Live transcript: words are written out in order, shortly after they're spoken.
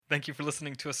Thank you for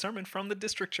listening to a sermon from the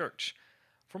District Church.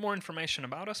 For more information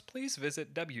about us, please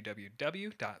visit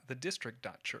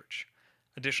www.thedistrict.church.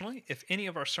 Additionally, if any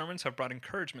of our sermons have brought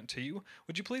encouragement to you,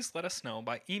 would you please let us know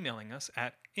by emailing us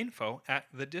at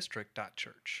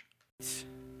info@thedistrict.church.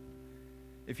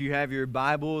 If you have your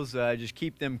Bibles, just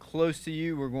keep them close to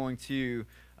you. We're going to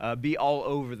be all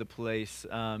over the place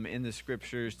in the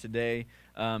scriptures today,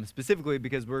 specifically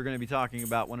because we're going to be talking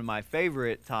about one of my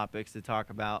favorite topics to talk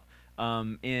about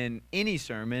in any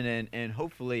sermon, and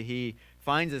hopefully he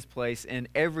finds his place in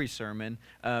every sermon,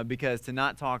 because to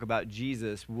not talk about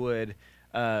Jesus would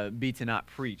be to not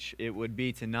preach. It would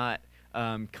be to not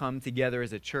come together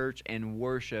as a church and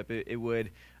worship. It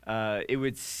would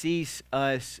cease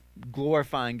us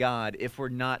glorifying God if we're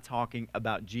not talking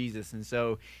about Jesus. And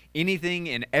so anything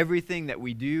and everything that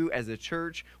we do as a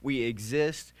church, we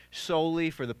exist solely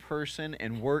for the person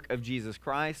and work of Jesus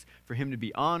Christ, for Him to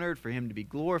be honored, for Him to be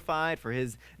glorified, for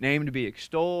His name to be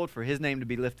extolled, for His name to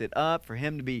be lifted up, for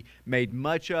Him to be made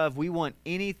much of. We want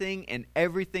anything and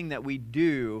everything that we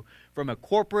do, from a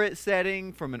corporate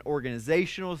setting, from an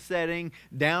organizational setting,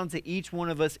 down to each one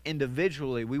of us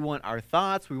individually. We want our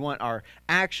thoughts, we want our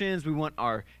actions, we want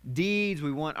our deeds,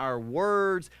 we want our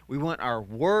words, we want our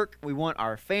work, we want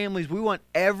our families, we want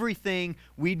everything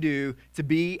we do to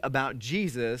be about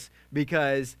Jesus,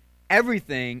 because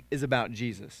everything is about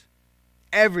Jesus.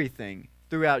 Everything.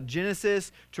 Throughout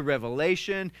Genesis to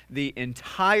Revelation, the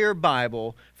entire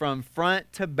Bible, from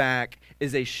front to back,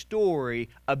 is a story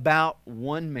about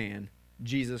one man,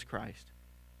 Jesus Christ.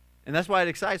 And that's why it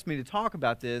excites me to talk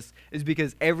about this, is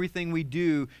because everything we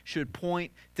do should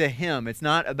point to Him. It's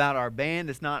not about our band.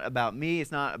 It's not about me.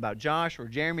 It's not about Josh or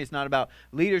Jeremy. It's not about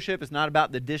leadership. It's not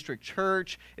about the district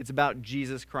church. It's about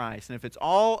Jesus Christ. And if it's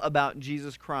all about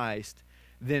Jesus Christ,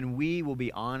 then we will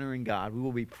be honoring God. We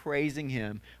will be praising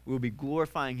Him. We will be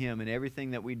glorifying Him in everything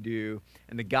that we do.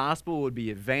 And the gospel will be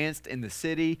advanced in the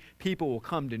city. People will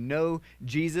come to know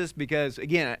Jesus because,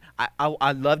 again,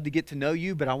 I love to get to know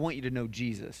you, but I want you to know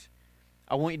Jesus.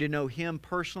 I want you to know Him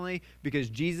personally, because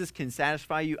Jesus can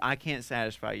satisfy you. I can't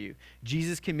satisfy you.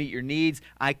 Jesus can meet your needs.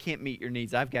 I can't meet your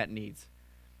needs. I've got needs.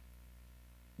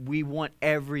 We want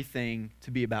everything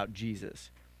to be about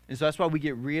Jesus. And so that's why we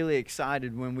get really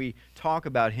excited when we talk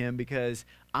about Him, because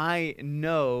I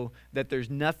know that there's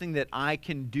nothing that I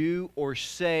can do or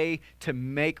say to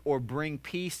make or bring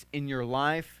peace in your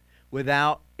life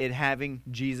without it having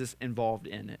Jesus involved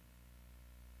in it.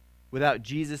 Without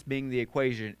Jesus being the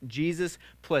equation. Jesus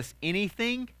plus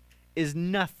anything is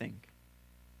nothing.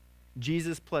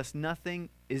 Jesus plus nothing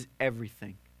is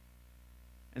everything.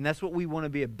 And that's what we want to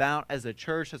be about as a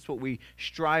church. That's what we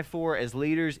strive for as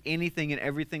leaders. Anything and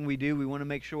everything we do, we want to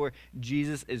make sure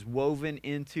Jesus is woven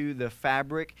into the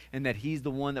fabric, and that He's the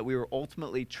one that we are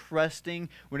ultimately trusting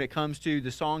when it comes to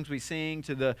the songs we sing,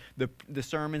 to the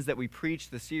sermons that we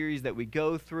preach, the series that we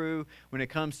go through, when it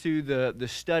comes to the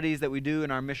studies that we do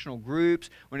in our missional groups,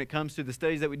 when it comes to the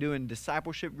studies that we do in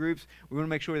discipleship groups. We want to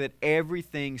make sure that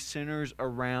everything centers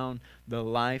around the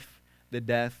life, the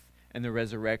death, and the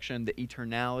resurrection, the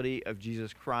eternality of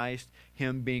Jesus Christ,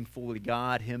 Him being fully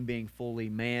God, Him being fully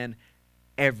man.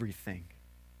 Everything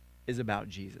is about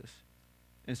Jesus.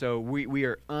 And so we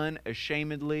are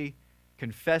unashamedly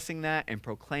confessing that and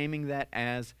proclaiming that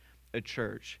as a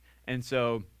church. And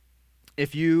so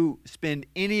if you spend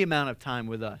any amount of time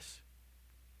with us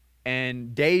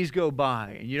and days go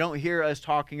by and you don't hear us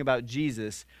talking about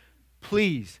Jesus,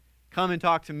 please come and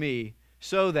talk to me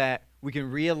so that we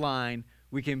can realign.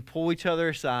 We can pull each other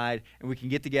aside and we can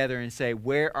get together and say,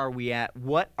 where are we at?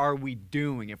 What are we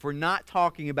doing? If we're not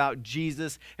talking about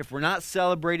Jesus, if we're not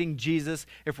celebrating Jesus,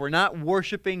 if we're not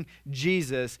worshiping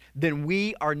Jesus, then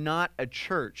we are not a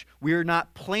church. We are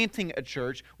not planting a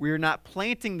church. We are not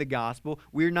planting the gospel.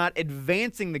 We are not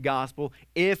advancing the gospel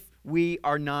if we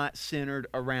are not centered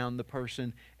around the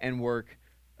person and work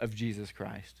of Jesus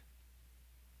Christ.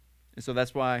 And so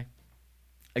that's why,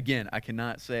 again, I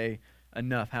cannot say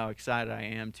enough how excited I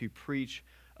am to preach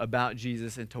about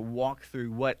Jesus and to walk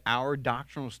through what our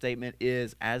doctrinal statement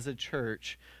is as a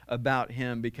church about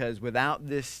Him, because without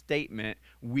this statement,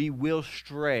 we will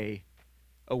stray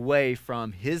away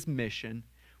from His mission.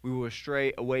 We will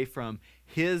stray away from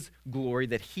His glory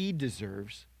that He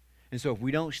deserves. And so if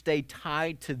we don't stay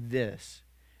tied to this,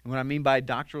 and what I mean by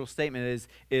doctrinal statement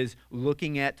is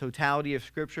looking at totality of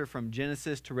Scripture from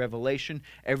Genesis to Revelation,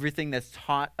 everything that's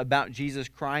taught about Jesus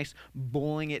Christ,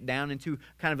 boiling it down into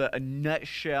kind of a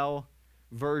nutshell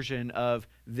version of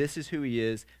this is who he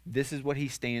is, this is what he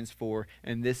stands for,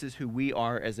 and this is who we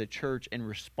are as a church in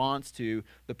response to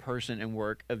the person and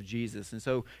work of Jesus. And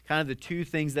so kind of the two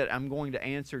things that I'm going to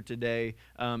answer today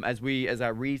as I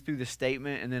read through the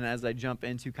statement and then as I jump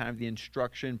into kind of the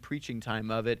instruction, preaching time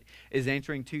of it, is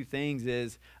answering two things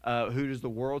is who does the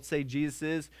world say Jesus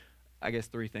is? I guess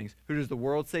three things. Who does the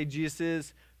world say Jesus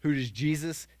is? Who does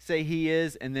Jesus say he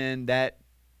is? And then that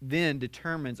then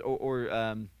determines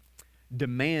or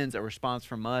demands a response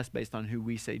from us based on who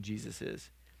we say Jesus is.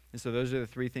 And so those are the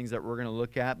three things that we're going to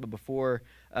look at. But before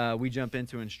we jump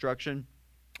into instruction,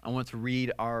 I want to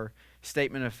read our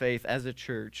statement of faith as a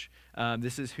church.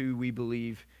 This is who we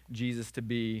believe Jesus to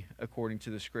be according to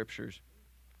the Scriptures.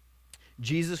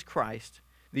 Jesus Christ,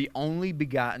 the only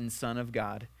begotten Son of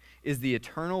God, is the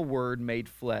eternal Word made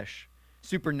flesh,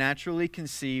 supernaturally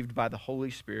conceived by the Holy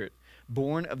Spirit,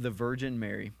 born of the Virgin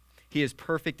Mary. He is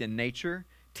perfect in nature,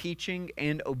 teaching,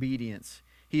 and obedience.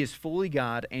 He is fully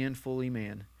God and fully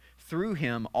man. Through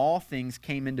him, all things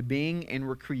came into being and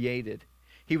were created.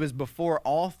 He was before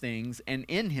all things, and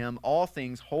in him all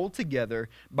things hold together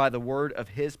by the word of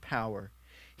his power.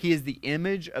 He is the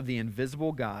image of the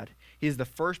invisible God. He is the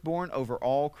firstborn over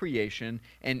all creation,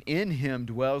 and in him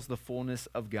dwells the fullness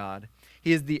of God.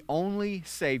 He is the only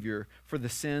Savior for the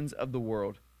sins of the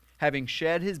world, having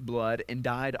shed his blood and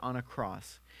died on a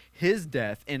cross. His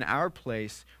death in our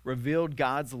place revealed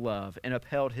God's love and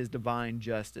upheld his divine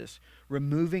justice,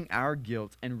 removing our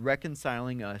guilt and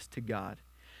reconciling us to God.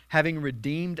 Having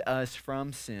redeemed us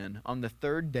from sin, on the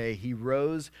third day he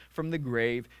rose from the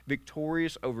grave,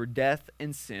 victorious over death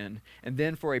and sin, and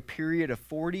then for a period of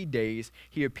 40 days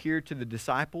he appeared to the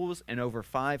disciples and over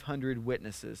 500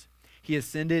 witnesses. He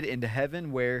ascended into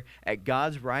heaven where, at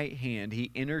God's right hand,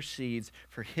 he intercedes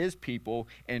for his people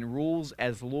and rules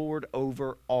as Lord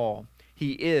over all.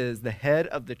 He is the head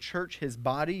of the church, his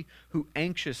body, who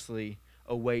anxiously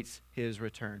awaits his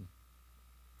return.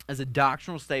 As a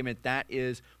doctrinal statement, that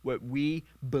is what we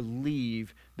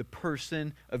believe the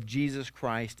person of Jesus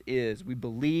Christ is. We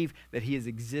believe that he has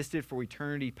existed for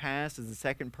eternity past as the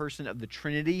second person of the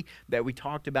Trinity that we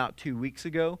talked about 2 weeks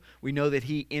ago. We know that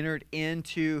he entered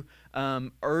into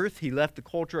earth. He left the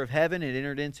culture of heaven and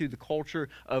entered into the culture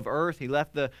of earth. He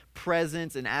left the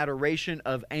presence and adoration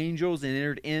of angels and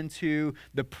entered into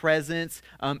the presence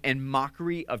and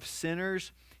mockery of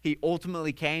sinners. He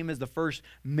ultimately came as the first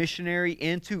missionary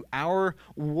into our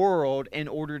world in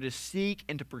order to seek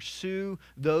and to pursue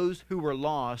those who were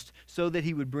lost so that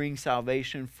he would bring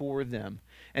salvation for them.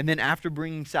 And then after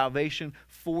bringing salvation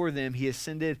for them, he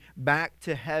ascended back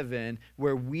to heaven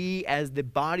where we as the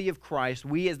body of Christ,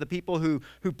 we as the people who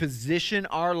position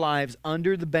our lives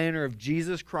under the banner of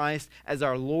Jesus Christ as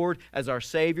our Lord, as our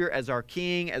Savior, as our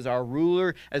King, as our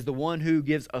ruler, as the one who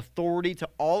gives authority to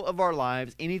all of our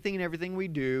lives, anything and everything we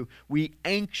do, we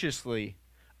anxiously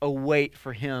await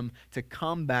for him to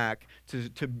come back,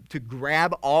 to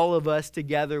grab all of us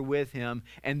together with him,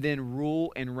 and then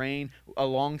rule and reign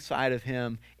alongside of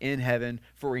him in heaven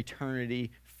for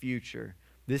eternity future.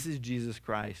 This is Jesus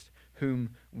Christ,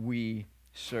 whom we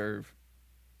serve.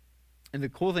 And the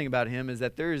cool thing about him is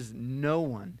that there is no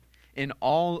one in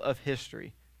all of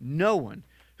history, no one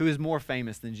who is more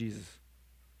famous than Jesus.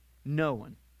 No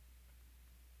one.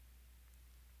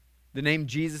 The name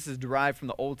Jesus is derived from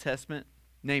the Old Testament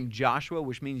name Joshua,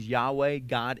 which means Yahweh,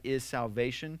 God is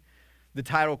salvation. The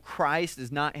title Christ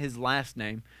is not his last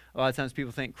name. A lot of times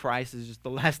people think Christ is just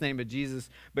the last name of Jesus,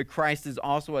 but Christ is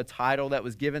also a title that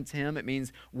was given to him. It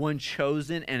means one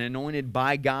chosen and anointed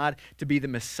by God to be the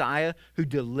Messiah who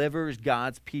delivers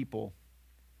God's people.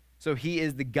 So he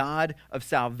is the God of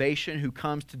salvation who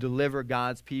comes to deliver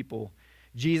God's people.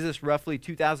 Jesus, roughly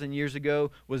 2,000 years ago,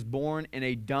 was born in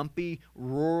a dumpy,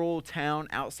 rural town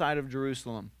outside of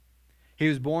Jerusalem. He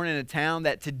was born in a town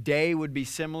that today would be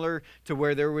similar to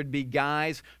where there would be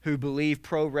guys who believe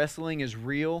pro wrestling is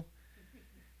real.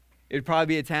 It would probably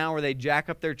be a town where they jack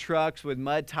up their trucks with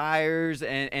mud tires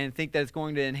and think that it's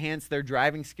going to enhance their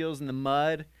driving skills in the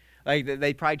mud. Like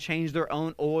they probably change their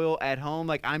own oil at home.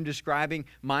 Like I'm describing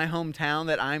my hometown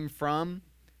that I'm from.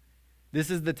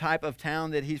 This is the type of town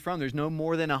that he's from. There's no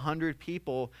more than 100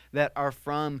 people that are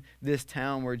from this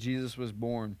town where Jesus was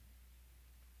born.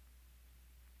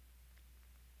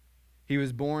 He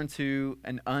was born to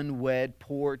an unwed,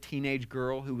 poor teenage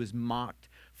girl who was mocked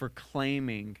for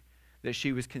claiming that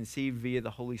she was conceived via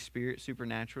the Holy Spirit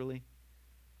supernaturally.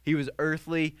 He was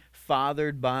earthly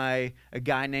fathered by a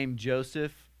guy named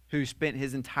Joseph who spent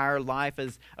his entire life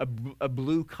as a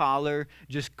blue-collar,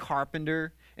 just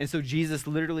carpenter. And so Jesus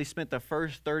literally spent the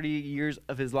first 30 years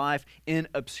of his life in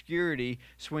obscurity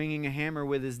swinging a hammer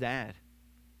with his dad.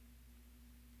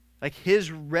 Like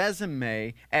his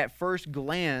resume at first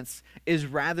glance is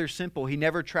rather simple. He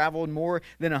never traveled more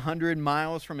than 100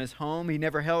 miles from his home. He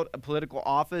never held a political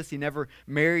office. He never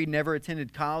married, never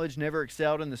attended college, never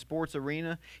excelled in the sports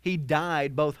arena. He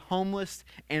died both homeless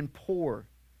and poor.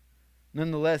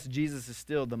 Nonetheless, Jesus is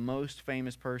still the most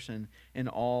famous person in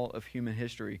all of human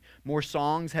history. More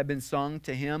songs have been sung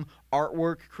to him,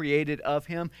 artwork created of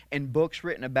him, and books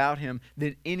written about him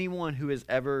than anyone who has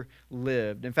ever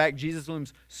lived. In fact, Jesus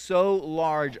looms so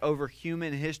large over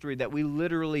human history that we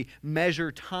literally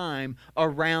measure time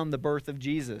around the birth of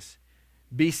Jesus.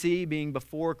 BC being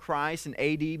before Christ and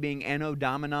AD being Anno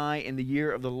Domini in the year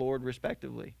of the Lord,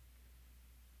 respectively.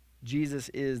 Jesus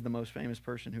is the most famous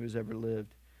person who has ever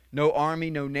lived. No army,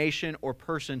 no nation, or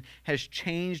person has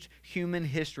changed human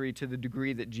history to the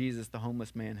degree that Jesus, the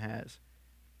homeless man, has.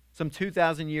 Some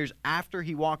 2,000 years after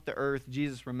he walked the earth,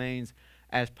 Jesus remains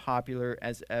as popular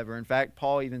as ever. In fact,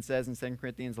 Paul even says in 2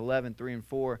 Corinthians 11, 3 and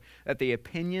 4, that the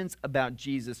opinions about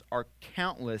Jesus are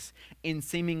countless in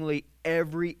seemingly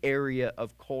every area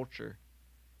of culture.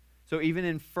 So even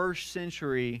in first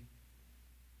century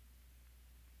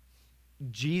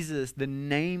Jesus, the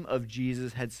name of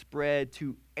Jesus had spread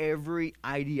to every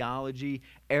ideology,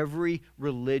 every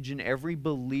religion, every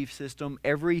belief system,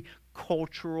 every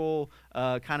cultural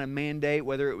kind of mandate,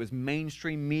 whether it was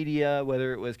mainstream media,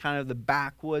 whether it was kind of the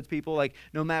backwoods people. Like,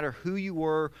 no matter who you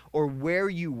were or where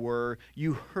you were,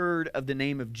 you heard of the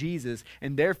name of Jesus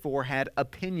and therefore had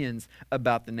opinions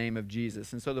about the name of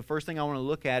Jesus. And so the first thing I want to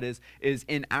look at is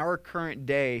in our current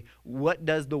day, what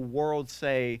does the world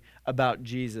say about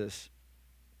Jesus?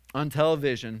 On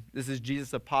television, this is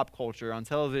Jesus of pop culture. On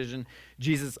television,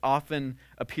 Jesus often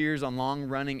appears on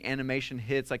long-running animation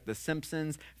hits like The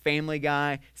Simpsons, Family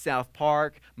Guy, South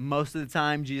Park. Most of the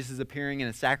time, Jesus is appearing in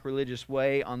a sacrilegious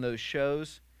way on those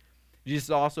shows. Jesus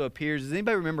also appears. Does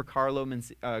anybody remember Carlos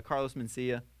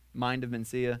Mencia, Mind of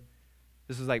Mencia?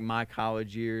 This was like my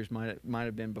college years, might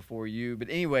have been before you. But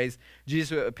anyways,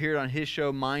 Jesus appeared on his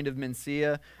show, Mind of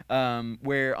Mencia,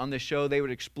 where on the show they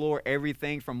would explore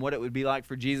everything from what it would be like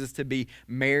for Jesus to be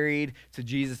married to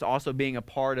Jesus also being a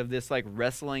part of this like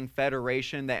wrestling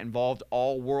federation that involved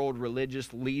all world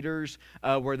religious leaders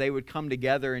where they would come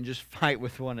together and just fight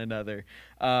with one another.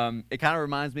 It kind of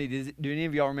reminds me, do any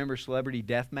of y'all remember Celebrity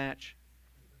Deathmatch?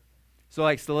 So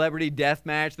like Celebrity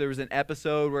Deathmatch, there was an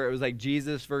episode where it was like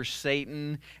Jesus versus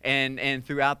Satan, and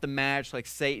throughout the match, like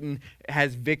Satan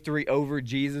has victory over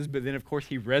Jesus, but then of course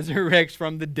he resurrects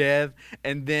from the dead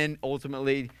and then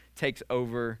ultimately takes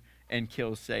over and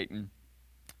kills Satan.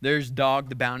 There's Dog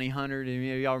the Bounty Hunter. Do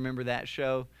any of y'all remember that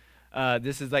show?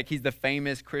 This is like he's the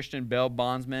famous Christian bail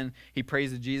bondsman. He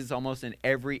prays to Jesus almost in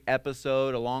every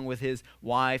episode, along with his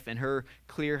wife and her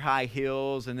clear high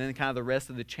heels, and then kind of the rest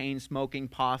of the chain smoking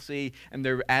posse. And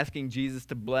they're asking Jesus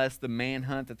to bless the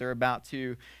manhunt that they're about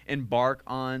to embark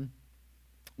on.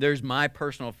 There's my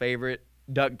personal favorite,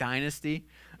 Duck Dynasty.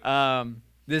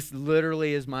 This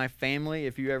literally is my family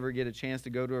if you ever get a chance to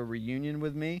go to a reunion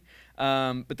with me.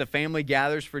 But the family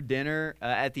gathers for dinner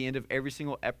at the end of every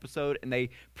single episode, and they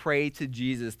pray to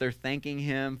Jesus. They're thanking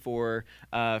him for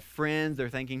friends. They're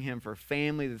thanking him for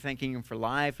family. They're thanking him for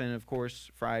life, and, of course,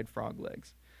 fried frog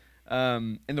legs.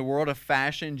 In the world of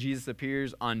fashion, Jesus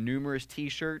appears on numerous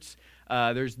T-shirts.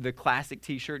 There's the classic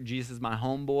T-shirt, Jesus is my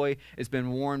homeboy. It's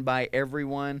been worn by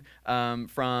everyone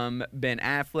from Ben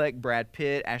Affleck, Brad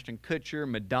Pitt, Ashton Kutcher,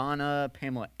 Madonna,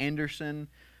 Pamela Anderson.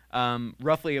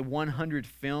 Roughly 100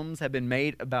 films have been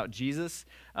made about Jesus.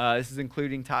 This is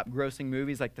including top-grossing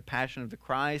movies like The Passion of the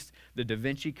Christ, The Da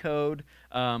Vinci Code,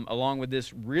 along with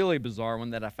this really bizarre one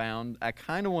that I found. I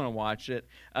kind of want to watch it.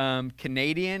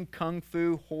 Canadian Kung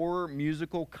Fu horror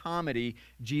musical comedy,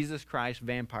 Jesus Christ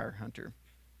Vampire Hunter.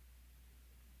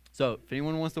 So if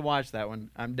anyone wants to watch that one,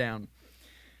 I'm down.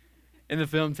 In the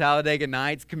film Talladega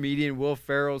Nights, comedian Will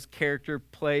Ferrell's character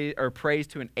prays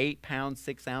to an 8-pound,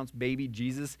 6-ounce baby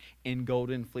Jesus in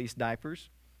golden fleece diapers.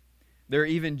 There are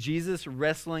even Jesus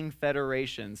wrestling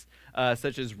federations,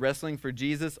 such as Wrestling for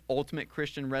Jesus, Ultimate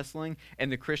Christian Wrestling, and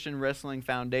the Christian Wrestling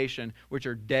Foundation, which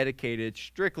are dedicated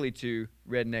strictly to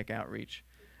redneck outreach.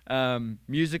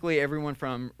 Musically, everyone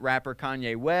from rapper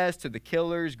Kanye West to The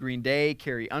Killers, Green Day,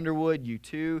 Carrie Underwood,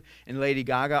 U2, and Lady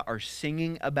Gaga are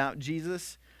singing about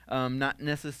Jesus. Not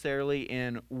necessarily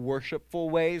in worshipful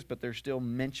ways, but they're still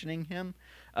mentioning him.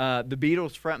 The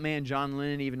Beatles frontman John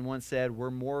Lennon even once said,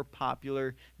 "We're more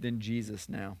popular than Jesus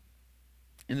now."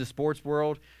 In the sports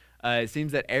world, it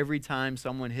seems that every time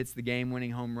someone hits the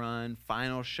game-winning home run,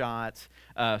 final shot,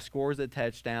 scores a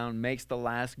touchdown, makes the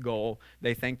last goal,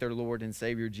 they thank their Lord and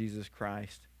Savior Jesus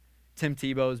Christ. Tim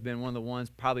Tebow has been one of the ones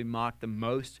probably mocked the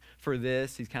most for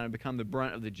this. He's kind of become the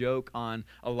brunt of the joke on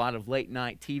a lot of late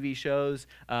night TV shows,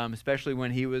 especially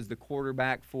when he was the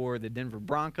quarterback for the Denver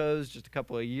Broncos just a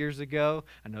couple of years ago.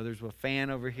 I know there's a fan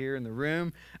over here in the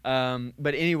room.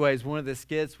 But anyways, one of the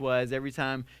skits was every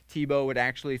time Tebow would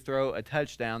actually throw a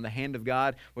touchdown, the hand of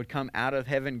God would come out of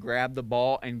heaven, grab the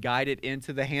ball, and guide it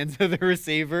into the hands of the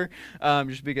receiver,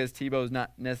 just because Tebow is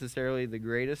not necessarily the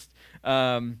greatest.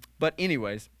 But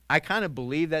anyways, I kind of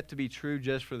believe that to be true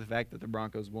just for the fact that the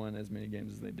Broncos won as many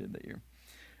games as they did that year.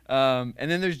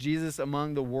 And then there's Jesus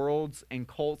among the worlds and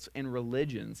cults and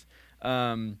religions.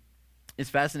 It's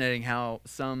fascinating how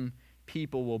some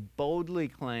people will boldly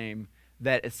claim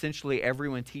that essentially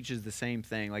everyone teaches the same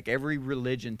thing. Like every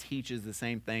religion teaches the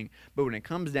same thing. But when it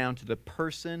comes down to the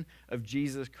person of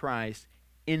Jesus Christ,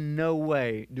 in no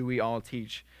way do we all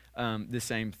teach the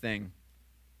same thing.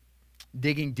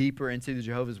 Digging deeper into the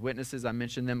Jehovah's Witnesses, I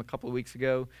mentioned them a couple of weeks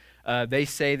ago. They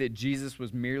say that Jesus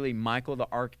was merely Michael the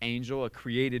archangel, a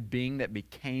created being that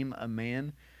became a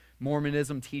man.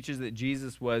 Mormonism teaches that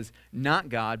Jesus was not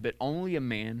God, but only a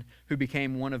man who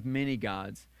became one of many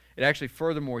gods. It actually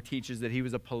furthermore teaches that he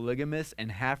was a polygamist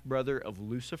and half-brother of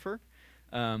Lucifer,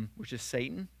 which is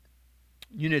Satan.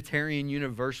 Unitarian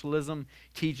Universalism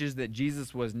teaches that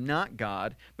Jesus was not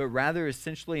God, but rather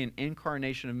essentially an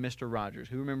incarnation of Mr. Rogers.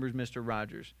 Who remembers Mr.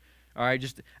 Rogers? All right,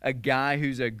 just a guy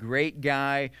who's a great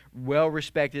guy, well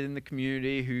respected in the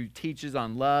community, who teaches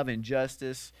on love and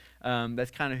justice.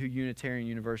 That's kind of who Unitarian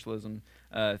Universalism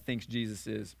thinks Jesus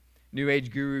is. New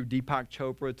Age guru Deepak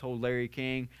Chopra told Larry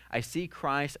King, "I see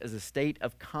Christ as a state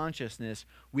of consciousness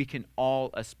we can all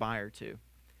aspire to."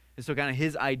 And so kind of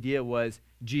his idea was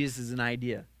Jesus is an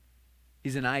idea.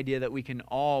 He's an idea that we can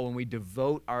all, when we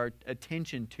devote our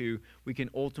attention to, we can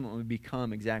ultimately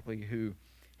become exactly who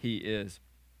he is.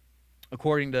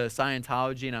 According to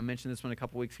Scientology, and I mentioned this one a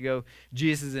couple weeks ago,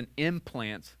 Jesus is an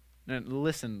implant. Now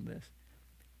listen to this.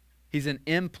 He's an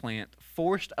implant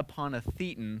forced upon a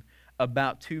thetan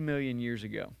about 2 million years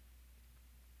ago.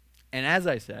 And as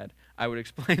I said, I would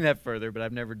explain that further, but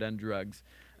I've never done drugs.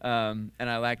 And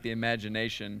I lack the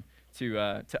imagination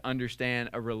to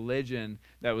understand a religion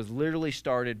that was literally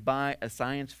started by a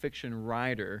science fiction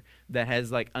writer that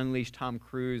has like unleashed Tom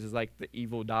Cruise as like the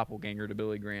evil doppelganger to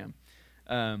Billy Graham.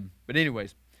 But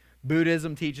anyways,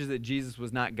 Buddhism teaches that Jesus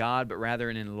was not God, but rather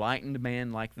an enlightened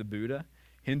man like the Buddha.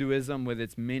 Hinduism, with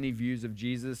its many views of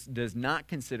Jesus, does not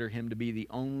consider him to be the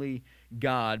only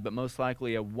God, but most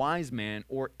likely a wise man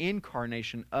or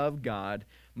incarnation of God,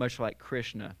 much like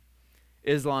Krishna.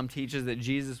 Islam teaches that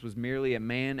Jesus was merely a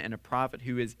man and a prophet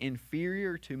who is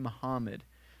inferior to Muhammad.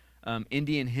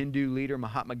 Indian Hindu leader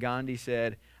Mahatma Gandhi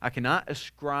said, "I cannot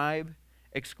ascribe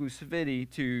exclusive divinity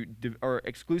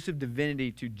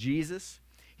to Jesus.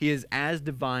 He is as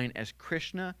divine as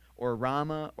Krishna or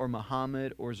Rama or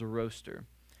Muhammad or Zoroaster."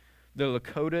 The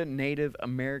Lakota Native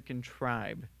American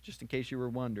tribe, just in case you were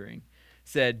wondering,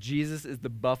 said Jesus is the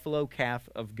buffalo calf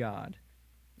of God.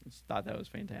 I just thought that was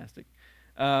fantastic.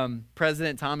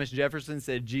 President Thomas Jefferson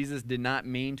said Jesus did not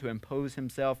mean to impose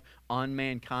himself on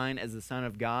mankind as the Son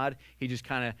of God. He just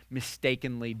kind of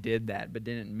mistakenly did that, but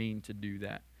didn't mean to do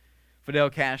that.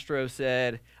 Fidel Castro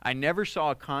said, "I never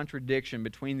saw a contradiction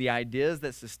between the ideas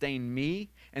that sustain me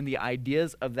and the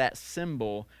ideas of that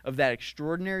symbol, of that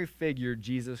extraordinary figure,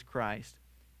 Jesus Christ.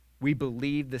 We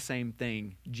believe the same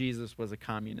thing. Jesus was a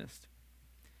communist."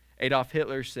 Adolf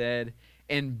Hitler said,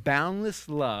 "In boundless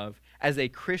love, as a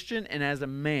Christian and as a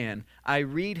man, I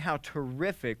read how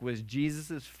terrific was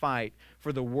Jesus' fight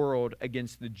for the world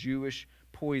against the Jewish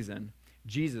poison.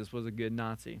 Jesus was a good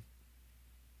Nazi."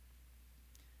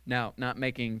 Now, not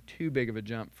making too big of a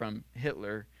jump from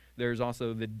Hitler, there's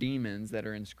also the demons that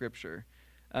are in Scripture.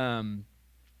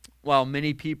 While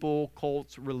many people,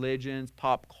 cults, religions,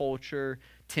 pop culture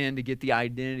tend to get the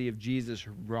identity of Jesus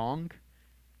wrong,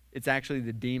 it's actually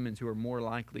the demons who are more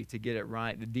likely to get it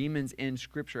right. The demons in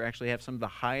Scripture actually have some of the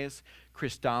highest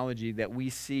Christology that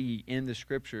we see in the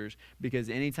Scriptures, because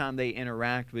anytime they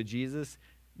interact with Jesus,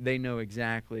 they know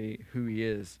exactly who he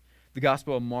is. The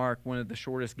Gospel of Mark, one of the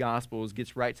shortest Gospels,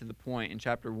 gets right to the point in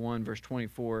chapter 1, verse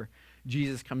 24.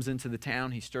 Jesus comes into the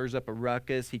town. He stirs up a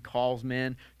ruckus. He calls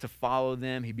men to follow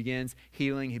them. He begins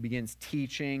healing. He begins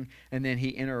teaching. And then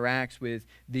he interacts with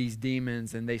these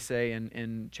demons. And they say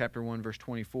in chapter 1, verse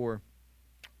 24,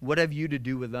 "What have you to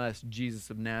do with us, Jesus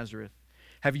of Nazareth?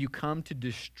 Have you come to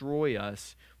destroy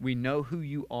us? We know who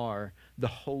you are, the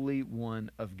Holy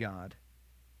One of God."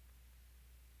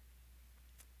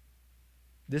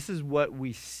 This is what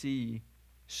we see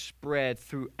spread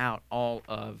throughout all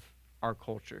of our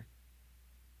culture.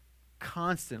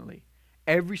 Constantly,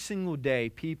 Every single day,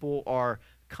 people are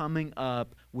coming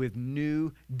up with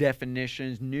new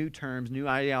definitions, new terms, new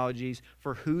ideologies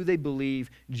for who they believe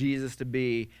Jesus to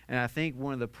be. And I think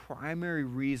one of the primary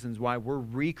reasons why we're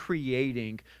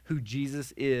recreating who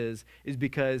Jesus is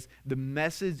because the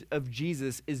message of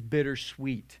Jesus is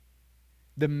bittersweet.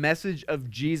 The message of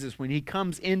Jesus, when he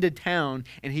comes into town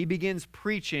and he begins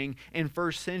preaching in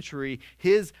first century,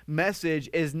 his message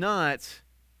is not,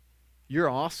 "You're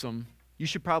awesome. You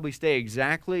should probably stay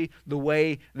exactly the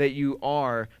way that you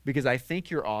are because I think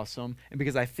you're awesome. And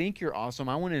because I think you're awesome,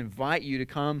 I want to invite you to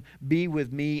come be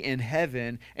with me in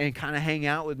heaven and kind of hang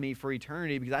out with me for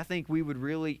eternity because I think we would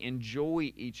really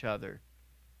enjoy each other."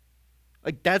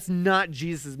 Like, that's not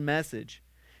Jesus' message.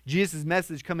 Jesus'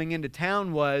 message coming into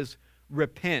town was,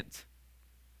 "Repent,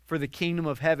 for the kingdom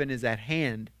of heaven is at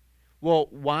hand." Well,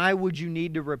 why would you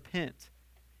need to repent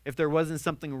if there wasn't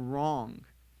something wrong?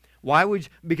 Why would you,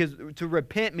 because to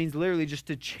repent means literally just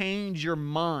to change your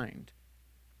mind.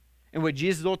 And what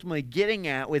Jesus is ultimately getting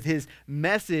at with his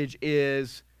message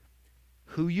is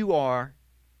who you are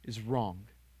is wrong.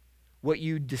 What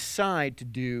you decide to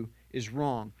do is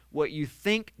wrong. What you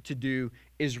think to do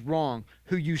is wrong.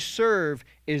 Who you serve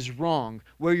is wrong.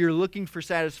 Where you're looking for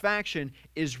satisfaction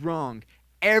is wrong.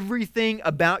 Everything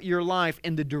about your life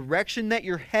and the direction that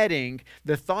you're heading,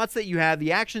 the thoughts that you have,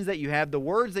 the actions that you have, the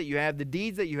words that you have, the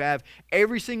deeds that you have,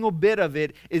 every single bit of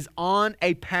it is on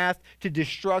a path to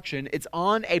destruction. It's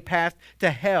on a path to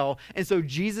hell. And so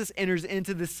Jesus enters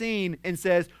into the scene and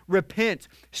says, "Repent.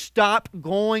 Stop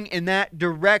going in that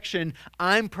direction.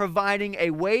 I'm providing a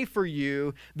way for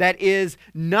you that is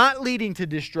not leading to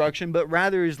destruction, but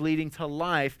rather is leading to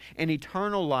life and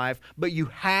eternal life. But you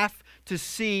have to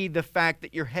see the fact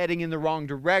that you're heading in the wrong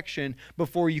direction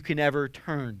before you can ever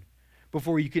turn,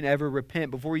 before you can ever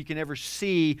repent, before you can ever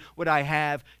see what I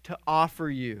have to offer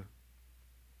you."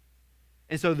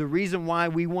 And so the reason why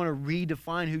we want to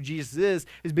redefine who Jesus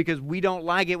is because we don't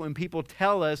like it when people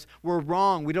tell us we're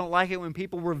wrong. We don't like it when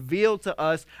people reveal to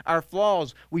us our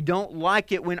flaws. We don't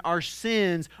like it when our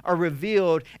sins are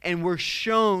revealed and we're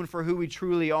shown for who we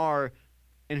truly are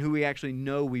and who we actually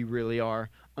know we really are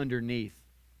underneath.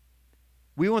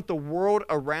 We want the world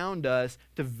around us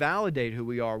to validate who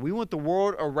we are. We want the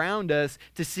world around us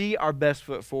to see our best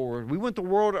foot forward. We want the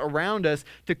world around us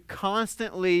to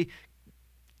constantly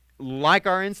like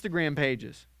our Instagram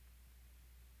pages,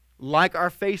 like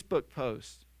our Facebook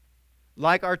posts,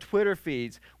 like our Twitter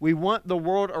feeds. We want the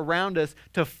world around us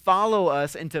to follow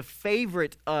us and to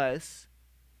favorite us,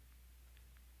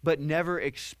 but never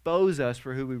expose us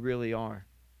for who we really are.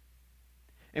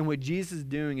 And what Jesus is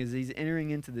doing is he's entering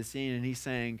into the scene and he's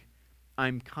saying,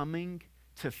 "I'm coming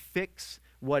to fix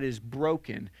what is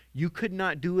broken. You could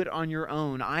not do it on your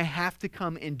own. I have to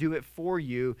come and do it for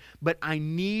you, but I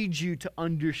need you to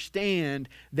understand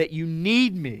that you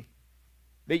need me,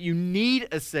 that you need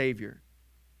a Savior."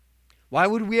 Why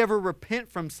would we ever repent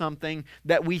from something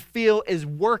that we feel is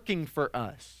working for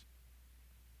us?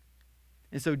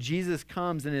 And so Jesus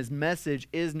comes and his message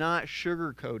is not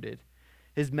sugar-coated.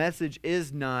 His message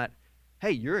is not,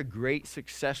 "Hey, you're a great,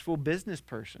 successful business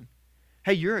person.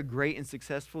 Hey, you're a great and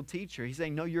successful teacher." He's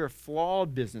saying, no, you're a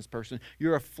flawed business person.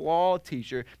 You're a flawed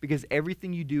teacher because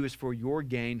everything you do is for your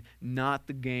gain, not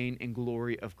the gain and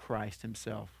glory of Christ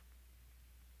himself.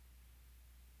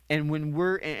 And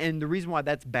the reason why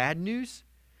that's bad news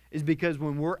is because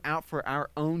when we're out for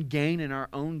our own gain and our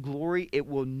own glory, it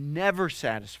will never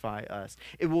satisfy us.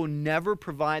 It will never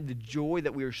provide the joy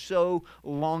that we are so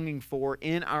longing for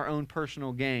in our own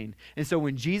personal gain. And so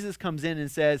when Jesus comes in and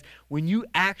says, when you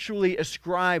actually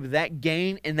ascribe that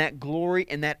gain and that glory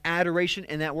and that adoration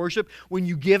and that worship, when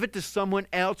you give it to someone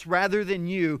else rather than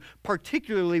you,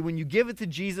 particularly when you give it to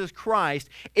Jesus Christ,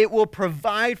 it will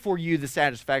provide for you the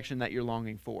satisfaction that you're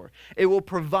longing for. It will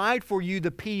provide for you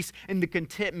the peace and the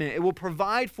contentment. It will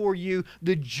provide for you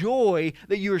the joy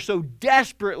that you are so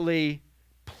desperately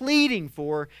pleading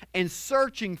for and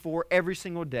searching for every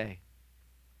single day.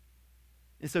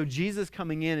 And so Jesus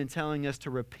coming in and telling us to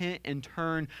repent and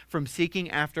turn from seeking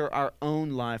after our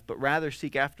own life, but rather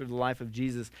seek after the life of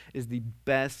Jesus is the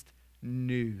best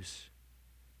news.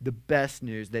 The best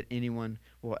news that anyone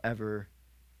will ever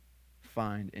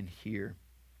find and hear.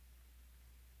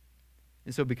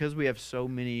 And so because we have so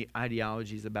many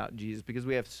ideologies about Jesus, because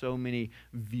we have so many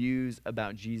views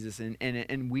about Jesus,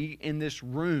 and we in this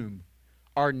room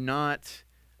are not,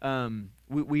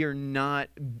 we are not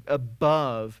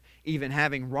above even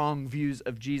having wrong views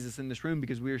of Jesus in this room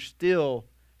because we are still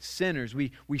sinners.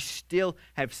 We still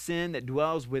have sin that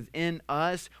dwells within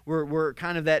us. We're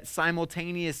kind of that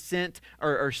simultaneous sin,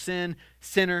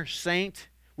 sinner, saint.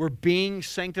 We're being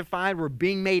sanctified. We're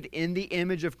being made in the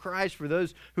image of Christ for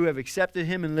those who have accepted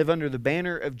him and live under the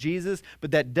banner of Jesus.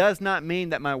 But that does not mean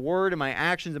that my word and my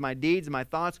actions and my deeds and my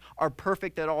thoughts are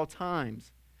perfect at all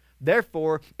times.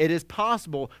 Therefore, it is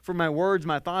possible for my words,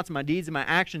 my thoughts, my deeds, and my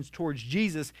actions towards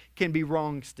Jesus can be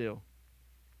wrong still.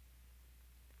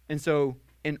 And so,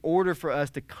 in order for us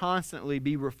to constantly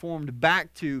be reformed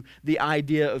back to the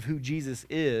idea of who Jesus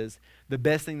is, the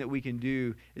best thing that we can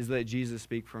do is let Jesus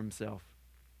speak for himself.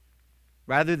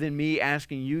 Rather than me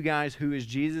asking you guys who is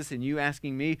Jesus and you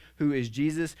asking me who is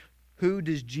Jesus, who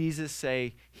does Jesus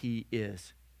say he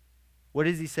is? What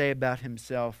does he say about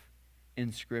himself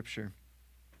in Scripture?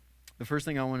 The first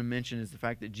thing I want to mention is the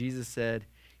fact that Jesus said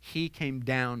he came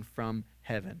down from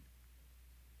heaven.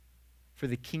 For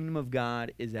the kingdom of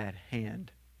God is at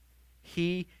hand.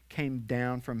 He came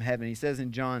down from heaven. He says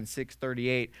in John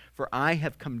 6:38, "For I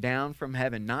have come down from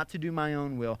heaven, not to do my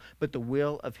own will, but the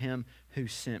will of him who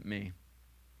sent me."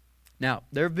 Now,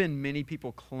 there have been many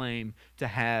people claim to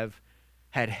have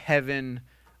had heaven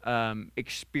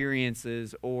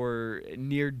experiences or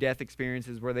near-death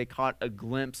experiences where they caught a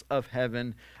glimpse of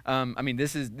heaven.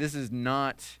 This is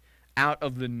not out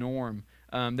of the norm.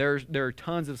 There are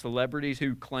tons of celebrities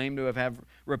who claim to have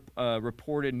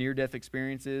reported near-death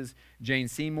experiences. Jane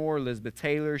Seymour, Elizabeth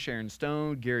Taylor, Sharon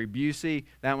Stone, Gary Busey.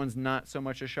 That one's not so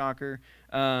much a shocker.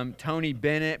 Tony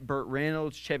Bennett, Burt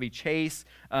Reynolds, Chevy Chase,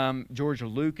 George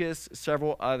Lucas,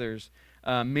 several others.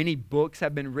 Many books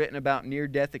have been written about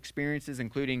near-death experiences,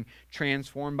 including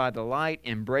Transformed by the Light,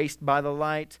 Embraced by the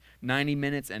Light, 90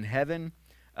 Minutes in Heaven.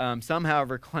 Some,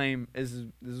 however, claim, this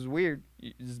is weird,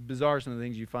 it's bizarre some of the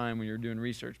things you find when you're doing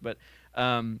research, but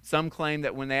some claim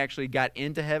that when they actually got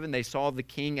into heaven, they saw the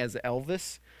king as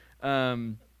Elvis,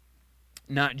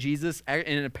 not Jesus.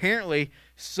 And apparently,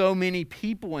 so many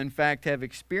people, in fact, have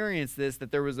experienced this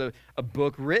that there was a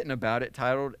book written about it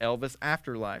titled Elvis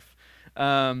Afterlife.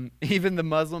 Even the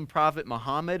Muslim prophet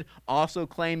Muhammad also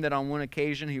claimed that on one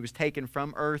occasion he was taken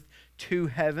from earth to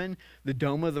heaven. The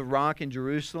Dome of the Rock in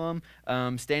Jerusalem,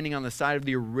 standing on the side of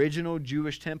the original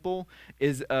Jewish temple,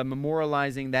 is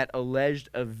memorializing that alleged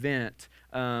event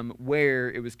where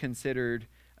it was considered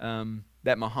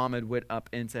that Muhammad went up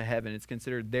into heaven. It's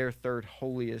considered their third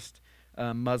holiest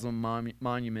Muslim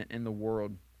monument in the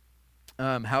world.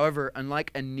 However,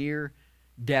 unlike a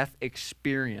near-death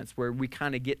experience where we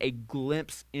kind of get a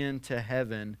glimpse into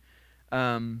heaven,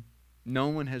 no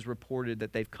one has reported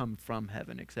that they've come from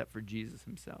heaven except for Jesus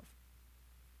himself.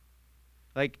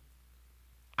 Like,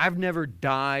 I've never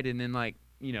died and then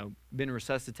been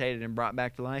resuscitated and brought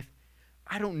back to life.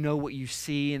 I don't know what you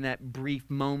see in that brief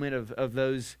moment of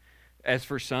those, as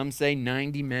for some say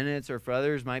 90 minutes, or for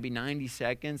others might be 90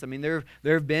 seconds. I mean, there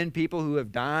have been people who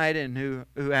have died and who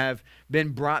have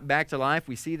been brought back to life.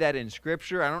 We see that in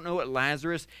Scripture. I don't know what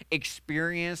Lazarus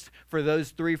experienced for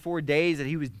those 3-4 days that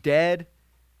he was dead.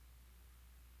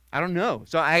 I don't know.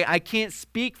 So I can't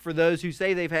speak for those who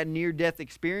say they've had near-death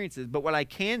experiences, but what I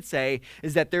can say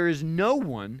is that there is no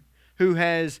one who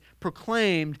has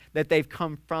proclaimed that they've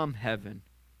come from heaven,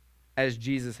 as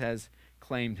Jesus has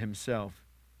claimed himself.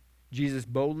 Jesus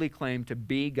boldly claimed to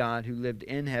be God who lived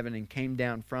in heaven and came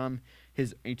down from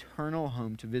his eternal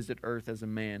home to visit earth as a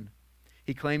man.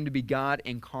 He claimed to be God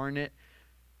incarnate,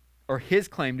 or his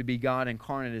claim to be God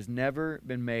incarnate has never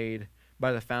been made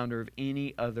by the founder of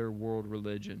any other world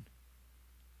religion.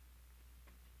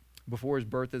 Before his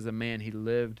birth as a man, he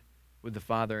lived with the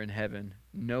Father in heaven.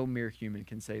 No mere human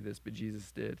can say this, but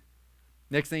Jesus did.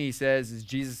 Next thing he says is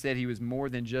Jesus said he was more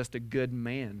than just a good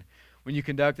man. When you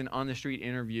conduct an on-the-street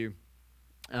interview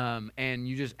and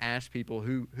you just ask people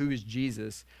who is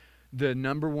Jesus, the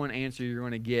number one answer you're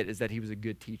going to get is that he was a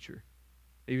good teacher.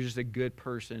 He was just a good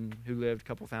person who lived a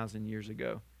couple thousand years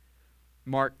ago.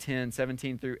 Mark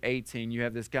 10:17-18, you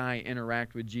have this guy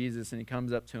interact with Jesus, and he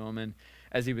comes up to him, and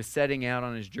as he was setting out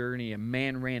on his journey, a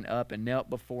man ran up and knelt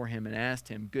before him and asked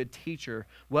him, "Good teacher,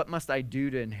 what must I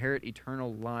do to inherit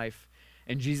eternal life?"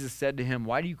 And Jesus said to him,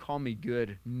 "Why do you call me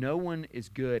good? No one is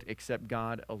good except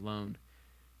God alone."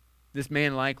 This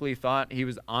man likely thought he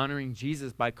was honoring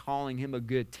Jesus by calling him a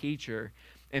good teacher.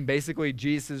 And basically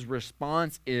Jesus'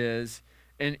 response is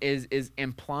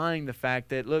implying the fact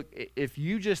that, look, if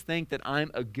you just think that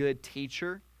I'm a good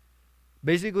teacher,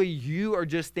 basically you are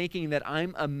just thinking that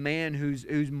I'm a man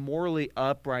who's morally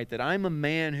upright, that I'm a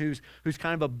man who's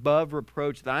kind of above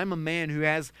reproach, that I'm a man who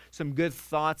has some good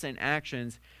thoughts and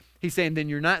actions. He's saying, then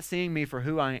you're not seeing me for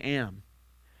who I am.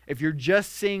 If you're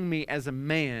just seeing me as a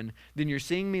man, then you're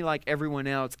seeing me like everyone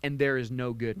else, and there is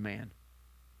no good man.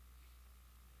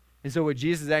 And so what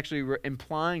Jesus is actually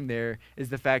implying there is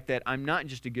the fact that I'm not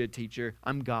just a good teacher,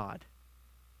 I'm God.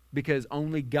 because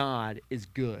only God is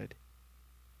good.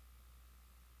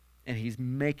 And he's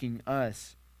making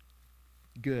us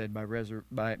good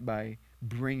by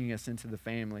bringing us into the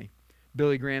family.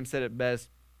 Billy Graham said it best.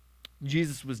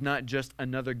 Jesus was not just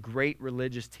another great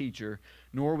religious teacher,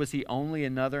 nor was he only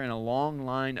another in a long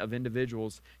line of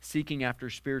individuals seeking after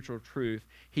spiritual truth.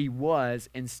 He was,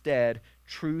 instead,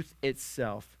 truth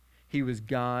itself. He was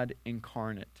God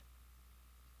incarnate.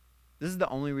 This is the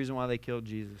only reason why they killed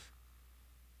Jesus.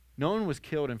 No one was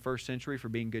killed in first century for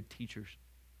being good teachers.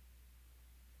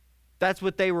 That's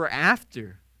what they were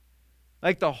after.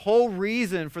 Like the whole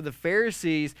reason for the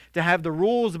Pharisees to have the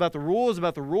rules about the rules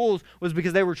about the rules was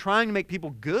because they were trying to make people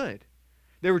good.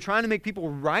 They were trying to make people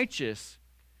righteous.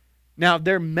 Now,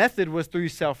 their method was through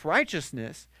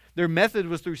self-righteousness. Their method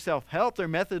was through self-help. Their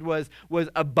method was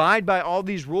abide by all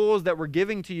these rules that we're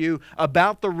giving to you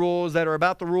about the rules that are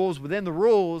about the rules within the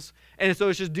rules. And so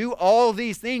it's just do all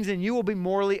these things and you will be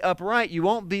morally upright. You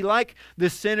won't be like the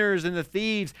sinners and the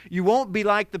thieves. You won't be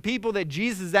like the people that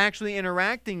Jesus is actually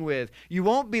interacting with. You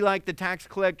won't be like the tax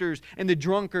collectors and the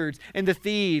drunkards and the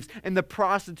thieves and the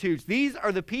prostitutes. These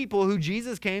are the people who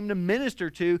Jesus came to minister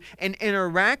to and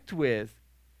interact with.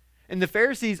 And the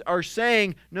Pharisees are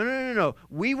saying, no.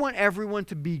 We want everyone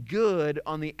to be good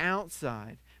on the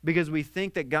outside because we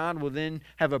think that God will then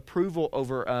have approval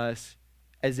over us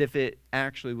as if it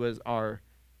actually was our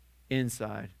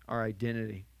inside, our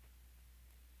identity.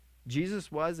 Jesus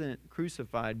wasn't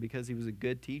crucified because he was a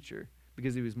good teacher,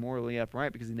 because he was morally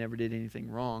upright, because he never did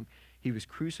anything wrong. He was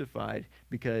crucified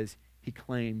because he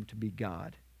claimed to be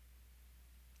God,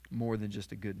 more than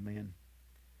just a good man.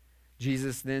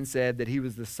 Jesus then said that he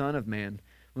was the Son of Man.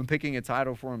 When picking a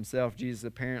title for himself, Jesus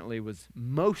apparently was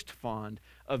most fond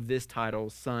of this title,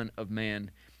 Son of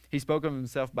Man. He spoke of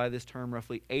himself by this term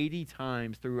roughly 80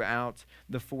 times throughout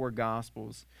the four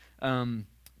Gospels.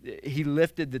 He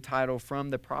lifted the title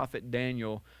from the prophet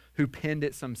Daniel, who penned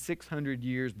it some 600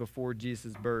 years before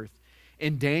Jesus' birth.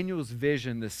 In Daniel's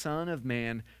vision, the Son of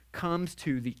Man comes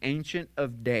to the Ancient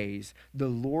of Days, the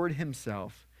Lord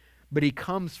himself. But he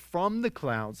comes from the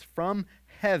clouds, from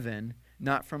heaven,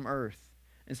 not from earth.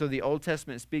 And so the Old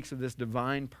Testament speaks of this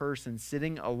divine person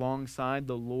sitting alongside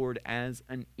the Lord as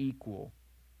an equal.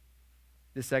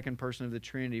 The second person of the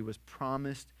Trinity was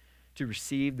promised to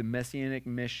receive the messianic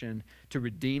mission to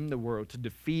redeem the world, to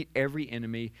defeat every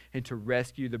enemy, and to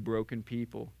rescue the broken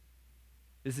people.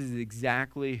 This is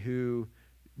exactly who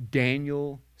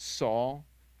Daniel saw.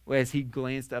 As he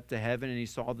glanced up to heaven and he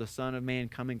saw the Son of Man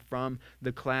coming from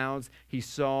the clouds, he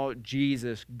saw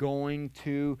Jesus going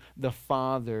to the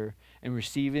Father and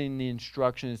receiving the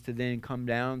instructions to then come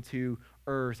down to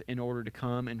earth in order to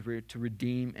come and to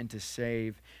redeem and to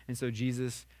save. And so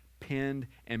Jesus penned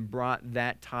and brought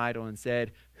that title and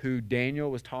said, who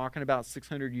Daniel was talking about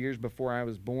 600 years before I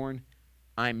was born,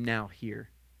 I'm now here.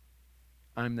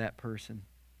 I'm that person.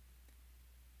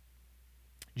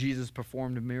 Jesus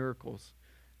performed miracles.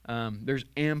 There's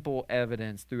ample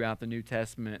evidence throughout the New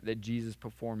Testament that Jesus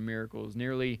performed miracles.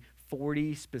 Nearly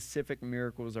 40 specific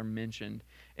miracles are mentioned.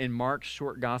 In Mark's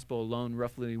short gospel alone,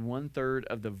 roughly 1/3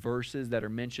 of the verses that are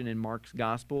mentioned in Mark's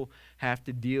gospel have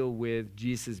to deal with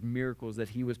Jesus' miracles that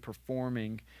he was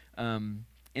performing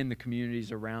in the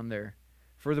communities around there.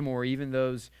 Furthermore, even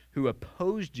those who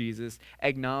opposed Jesus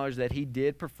acknowledged that he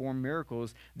did perform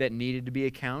miracles that needed to be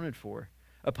accounted for.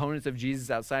 Opponents of Jesus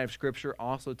outside of Scripture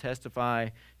also testify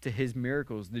to his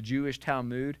miracles. The Jewish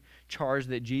Talmud charged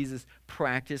that Jesus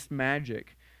practiced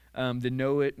magic. The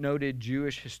noted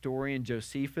Jewish historian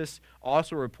Josephus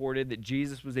also reported that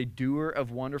Jesus was a doer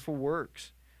of wonderful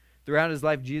works. Throughout his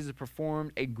life, Jesus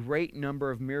performed a great number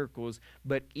of miracles,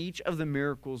 but each of the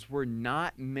miracles were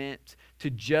not meant to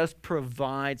just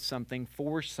provide something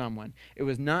for someone. It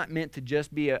was not meant to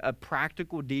just be a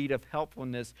practical deed of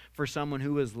helpfulness for someone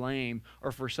who was lame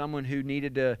or for someone who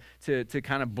needed to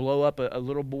kind of blow up a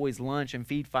little boy's lunch and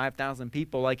feed 5,000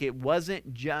 people. Like, it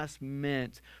wasn't just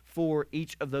meant for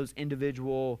each of those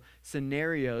individual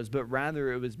scenarios, but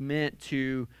rather it was meant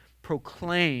to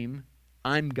proclaim,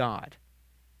 I'm God.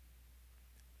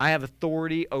 I have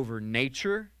authority over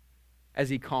nature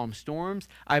as he calmed storms.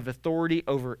 I have authority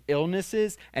over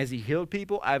illnesses as he healed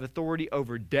people. I have authority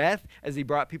over death as he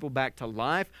brought people back to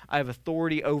life. I have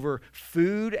authority over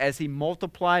food as he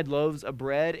multiplied loaves of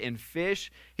bread and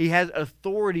fish. He has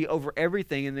authority over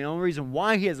everything, and the only reason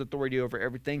why he has authority over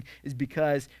everything is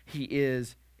because he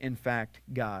is, in fact,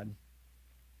 God.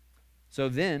 So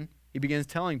then he begins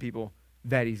telling people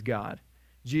that he's God.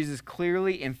 Jesus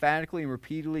clearly, emphatically, and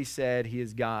repeatedly said he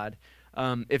is God.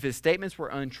 If his statements were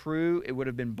untrue, it would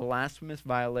have been blasphemous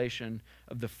violation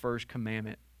of the first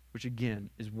commandment, which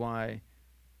again is why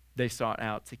they sought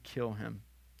out to kill him.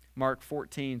 Mark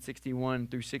 14:61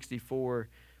 through 64,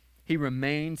 he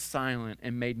remained silent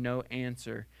and made no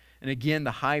answer. And again,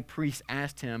 the high priest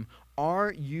asked him,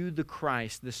 "Are you the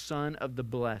Christ, the Son of the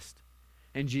Blessed?"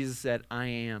 And Jesus said, "I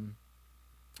am.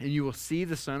 And you will see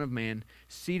the Son of Man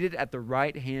seated at the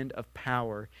right hand of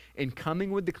power and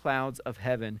coming with the clouds of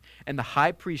heaven." And the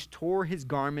high priest tore his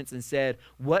garments and said,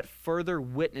 "What further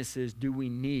witnesses do we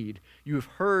need? You have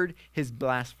heard his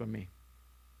blasphemy."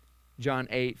 John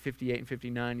 8:58 and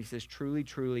 59, he says, "Truly,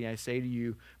 truly, I say to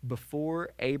you,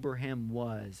 before Abraham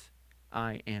was,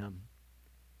 I am."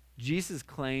 Jesus'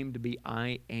 claim to be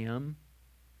I am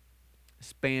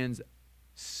spans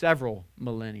several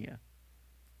millennia.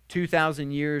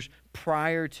 2,000 years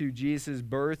prior to Jesus'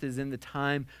 birth is in the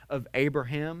time of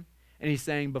Abraham. And he's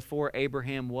saying, before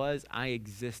Abraham was, I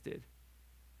existed.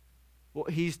 Well,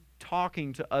 he's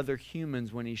talking to other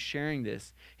humans when he's sharing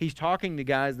this. He's talking to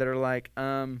guys that are like,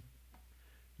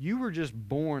 you were just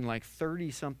born like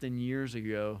 30-something years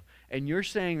ago, and you're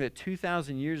saying that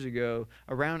 2,000 years ago,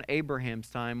 around Abraham's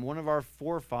time, one of our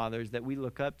forefathers that we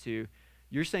look up to,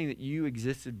 you're saying that you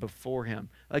existed before him.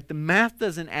 Like, the math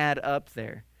doesn't add up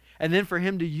there. And then for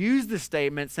him to use the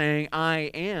statement saying, I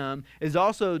am, is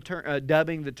also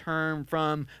dubbing the term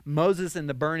from Moses and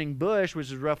the burning bush,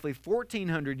 which is roughly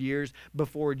 1,400 years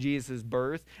before Jesus'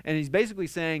 birth. And he's basically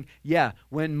saying, yeah,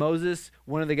 when Moses,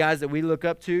 one of the guys that we look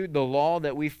up to, the law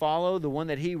that we follow, the one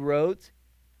that he wrote,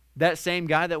 that same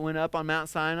guy that went up on Mount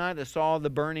Sinai that saw the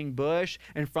burning bush,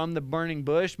 and from the burning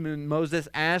bush, when Moses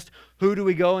asked, who do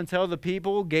we go and tell the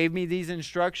people, gave me these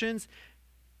instructions,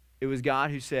 it was God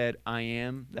who said, I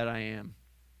am that I am.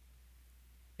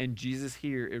 And Jesus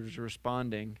here is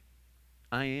responding,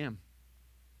 I am.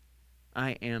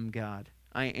 I am God.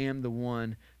 I am the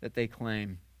one that they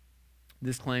claim.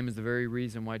 This claim is the very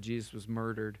reason why Jesus was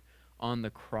murdered on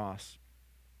the cross.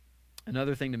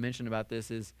 Another thing to mention about this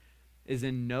is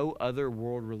in no other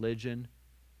world religion.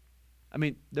 I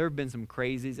mean, there have been some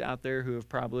crazies out there who have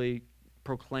probably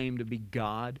proclaimed to be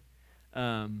God.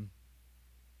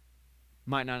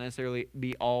 Might not necessarily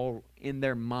be all in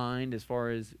their mind as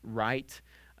far as right.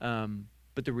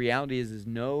 But the reality is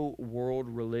no world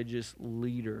religious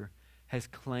leader has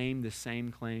claimed the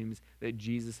same claims that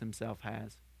Jesus himself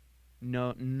has.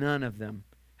 No, none of them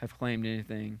have claimed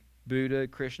anything. Buddha,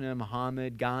 Krishna,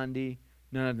 Muhammad, Gandhi,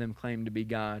 none of them claim to be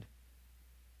God.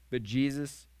 But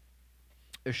Jesus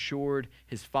assured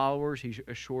his followers, he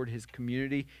assured his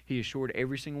community, he assured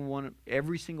every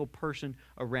single person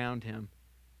around him,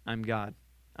 I'm God.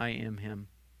 I am him.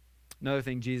 Another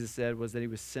thing Jesus said was that he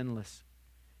was sinless.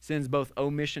 Sins both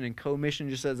omission and commission,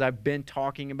 just as I've been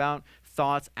talking about.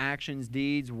 Thoughts, actions,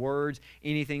 deeds, words,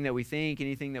 anything that we think,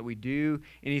 anything that we do,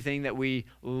 anything that we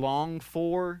long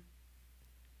for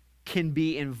can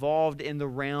be involved in the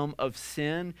realm of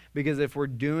sin, because if we're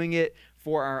doing it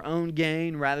for our own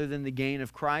gain rather than the gain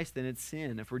of Christ, then it's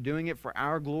sin. If we're doing it for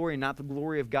our glory and not the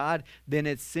glory of God, then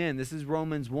it's sin. This is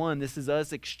Romans 1. This is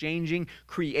us exchanging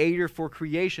creator for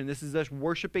creation. This is us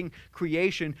worshiping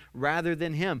creation rather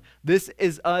than him. This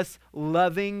is us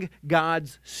loving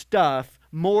God's stuff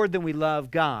more than we love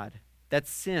God.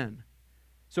 That's sin.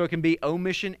 So it can be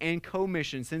omission and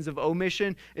commission. Sins of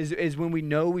omission is when we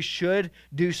know we should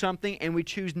do something and we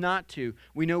choose not to.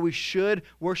 We know we should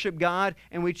worship God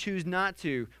and we choose not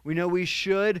to. We know we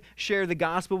should share the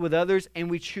gospel with others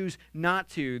and we choose not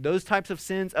to. Those types of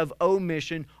sins of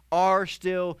omission are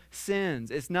still sins.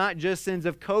 It's not just sins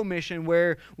of commission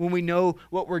where when we know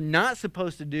what we're not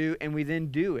supposed to do and we then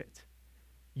do it.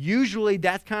 Usually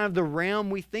that's kind of the realm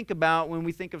we think about when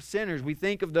we think of sinners. We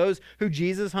think of those who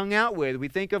Jesus hung out with. We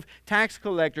think of tax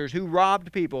collectors who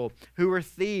robbed people, who were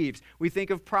thieves. We think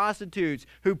of prostitutes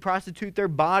who prostitute their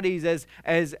bodies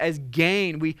as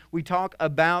gain. We talk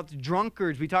about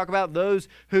drunkards. We talk about those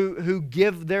who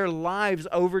give their lives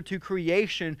over to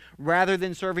creation rather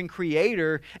than serving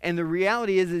Creator. And the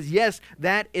reality is yes,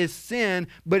 that is sin,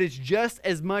 but it's just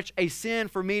as much a sin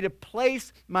for me to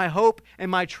place my hope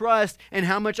and my trust in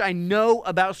how much I know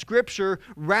about Scripture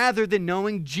rather than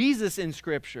knowing Jesus in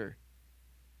Scripture.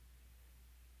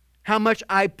 How much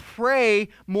I pray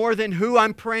more than who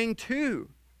I'm praying to.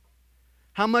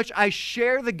 How much I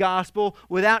share the gospel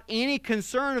without any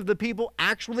concern of the people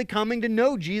actually coming to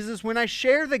know Jesus when I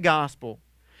share the gospel.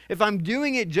 If I'm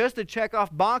doing it just to check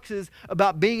off boxes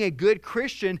about being a good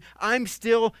Christian, I'm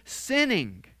still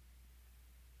sinning.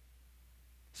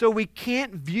 So we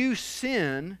can't view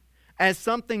sin as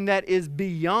something that is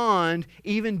beyond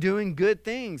even doing good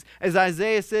things. As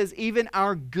Isaiah says, even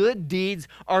our good deeds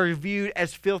are viewed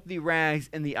as filthy rags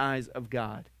in the eyes of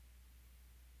God.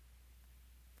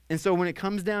 And so when it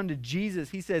comes down to Jesus,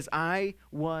 he says, I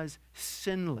was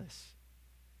sinless.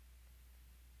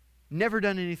 Never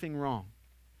done anything wrong.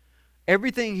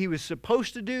 Everything he was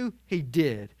supposed to do, he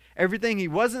did. Everything he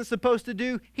wasn't supposed to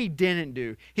do, he didn't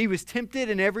do. He was tempted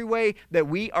in every way that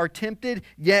we are tempted,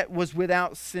 yet was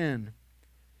without sin.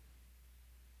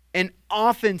 And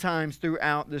oftentimes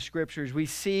throughout the scriptures, we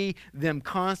see them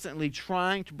constantly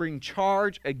trying to bring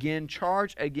charge again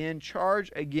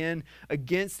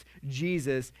against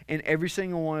Jesus, and every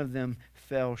single one of them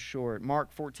fell short.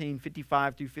 Mark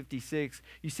 14:55 through 56,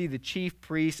 you see the chief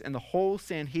priests and the whole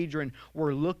Sanhedrin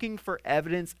were looking for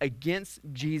evidence against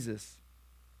Jesus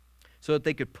so that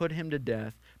they could put him to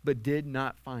death, but did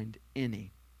not find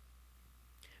any.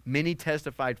 Many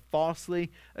testified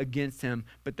falsely against him,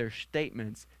 but their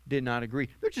statements did not agree.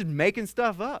 They're just making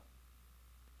stuff up.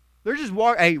 They're just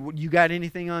hey, you got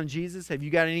anything on Jesus? Have you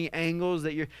got any angles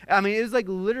that you're... I mean, it was like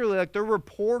literally like they're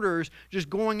reporters just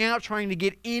going out trying to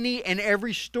get any and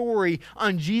every story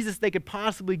on Jesus they could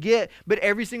possibly get. But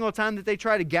every single time that they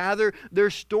try to gather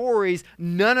their stories,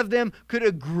 none of them could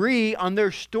agree on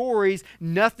their stories.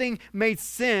 Nothing made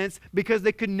sense because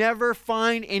they could never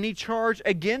find any charge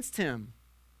against him.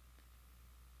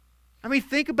 I mean,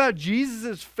 think about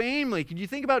Jesus' family. Can you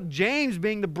think about James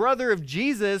being the brother of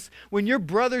Jesus when your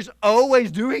brother's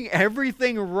always doing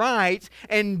everything right,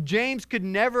 and James could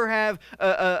never have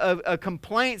a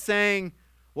complaint saying,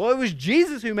 well, it was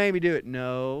Jesus who made me do it.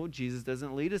 No, Jesus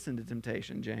doesn't lead us into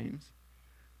temptation, James.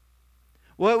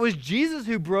 Well, it was Jesus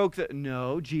who broke the...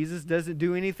 No, Jesus doesn't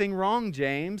do anything wrong,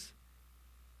 James.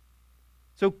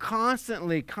 So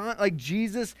constantly, like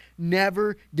Jesus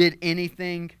never did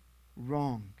anything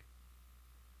wrong.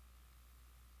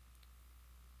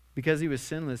 Because he was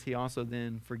sinless, he also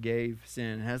then forgave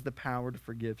sin, has the power to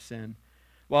forgive sin.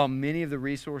 While many of the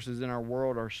resources in our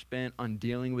world are spent on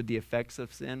dealing with the effects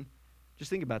of sin, just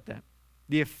think about that.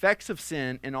 The effects of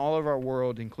sin in all of our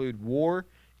world include war,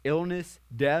 illness,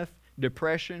 death,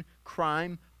 depression,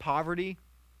 crime, poverty.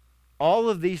 All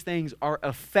of these things are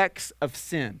effects of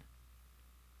sin.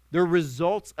 They're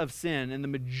results of sin, and the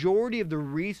majority of the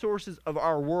resources of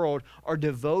our world are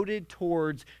devoted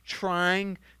towards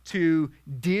trying to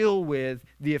deal with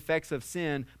the effects of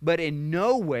sin, but in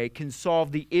no way can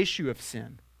solve the issue of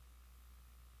sin.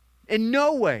 In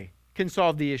no way can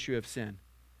solve the issue of sin.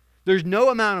 There's no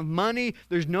amount of money,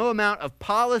 there's no amount of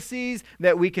policies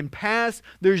that we can pass,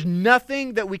 there's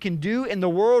nothing that we can do in the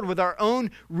world with our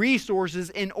own resources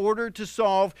in order to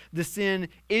solve the sin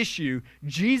issue.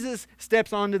 Jesus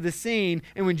steps onto the scene,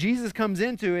 and when Jesus comes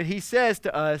into it, he says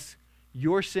to us,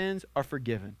 your sins are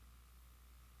forgiven.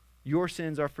 Your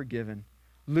sins are forgiven.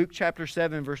 Luke chapter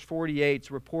 7 verse 48 is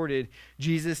reported,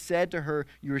 Jesus said to her,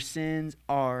 your sins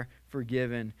are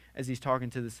forgiven, as he's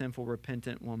talking to the sinful,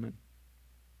 repentant woman.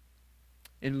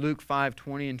 In Luke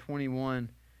 5:20 and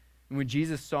 21, and when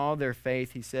Jesus saw their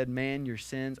faith, he said, man, your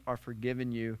sins are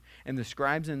forgiven you. And the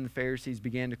scribes and the Pharisees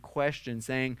began to question,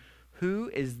 saying,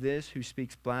 who is this who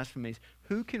speaks blasphemies?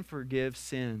 Who can forgive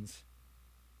sins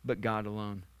but God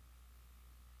alone?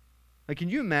 Like, can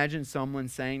you imagine someone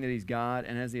saying that he's God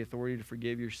and has the authority to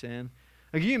forgive your sin?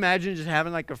 Like, can you imagine just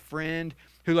having like a friend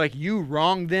who like you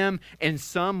wronged them in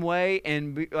some way,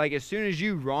 and like as soon as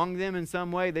you wrong them in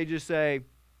some way, they just say,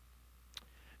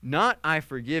 not I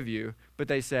forgive you, but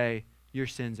they say, your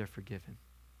sins are forgiven.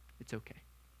 It's okay.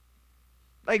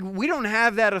 Like, we don't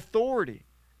have that authority.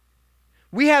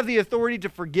 We have the authority to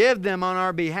forgive them on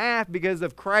our behalf because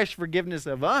of Christ's forgiveness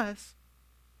of us.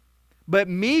 But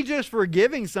me just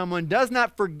forgiving someone does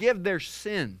not forgive their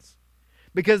sins,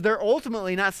 because they're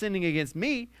ultimately not sinning against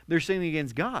me, they're sinning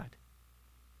against God.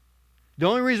 The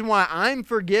only reason why I'm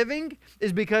forgiving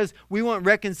is because we want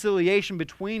reconciliation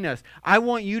between us. I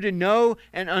want you to know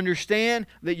and understand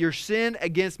that your sin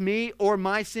against me or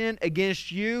my sin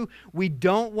against you, we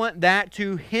don't want that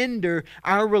to hinder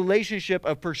our relationship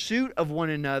of pursuit of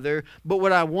one another. But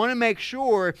what I want to make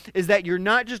sure is that you're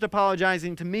not just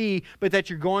apologizing to me, but that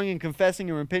you're going and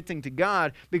confessing and repenting to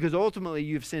God, because ultimately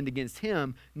you've sinned against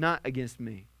Him, not against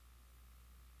me.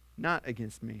 Not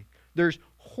against me. There's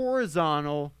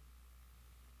horizontal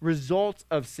results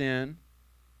of sin,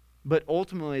 but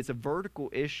ultimately it's a vertical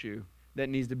issue that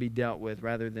needs to be dealt with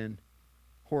rather than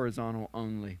horizontal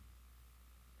only.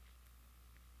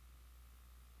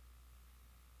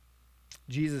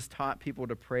 Jesus taught people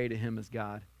to pray to Him as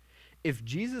God. If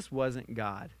Jesus wasn't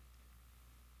God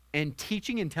and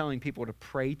teaching and telling people to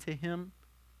pray to Him,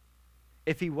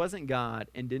 if He wasn't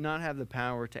God and did not have the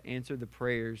power to answer the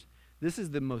prayers, this is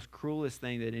the most cruelest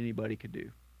thing that anybody could do.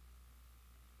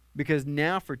 Because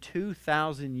now for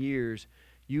 2,000 years,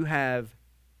 you have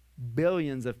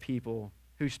billions of people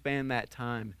who span that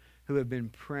time, who have been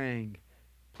praying,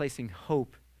 placing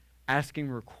hope, asking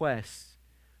requests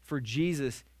for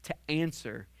Jesus to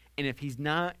answer. And if he's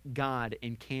not God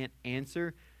and can't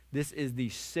answer, this is the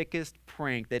sickest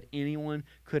prank that anyone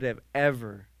could have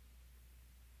ever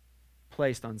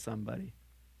placed on somebody.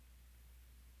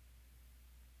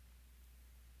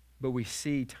 But we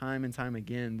see time and time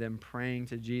again them praying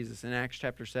to Jesus. In Acts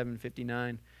chapter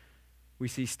 7:59, we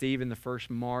see Stephen, the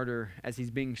first martyr, as he's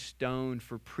being stoned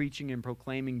for preaching and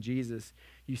proclaiming Jesus.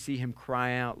 You see him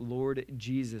cry out, "Lord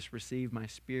Jesus, receive my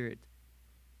spirit."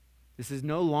 This is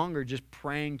no longer just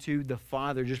praying to the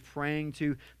Father, just praying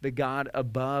to the God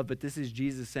above, but this is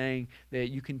Jesus saying that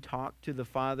you can talk to the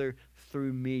Father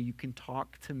through me. You can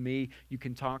talk to me. You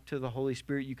can talk to the Holy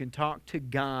Spirit. You can talk to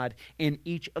God in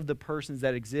each of the persons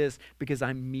that exist because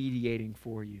I'm mediating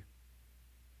for you.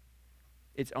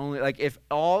 It's only like if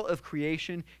all of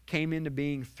creation came into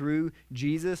being through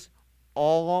Jesus,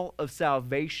 all of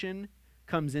salvation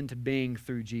comes into being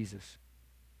through Jesus.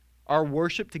 Our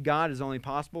worship to God is only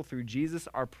possible through Jesus.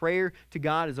 Our prayer to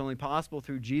God is only possible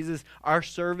through Jesus. Our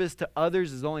service to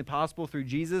others is only possible through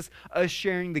Jesus. Us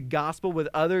sharing the gospel with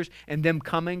others and them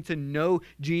coming to know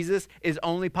Jesus is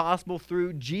only possible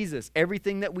through Jesus.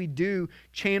 Everything that we do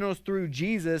channels through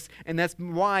Jesus, and that's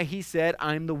why he said,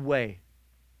 "I'm the way.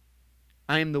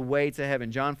 I am the way to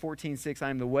heaven." John 14:6, "I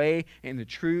am the way and the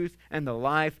truth and the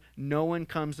life. No one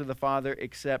comes to the Father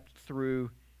except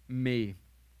through me."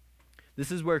 This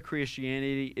is where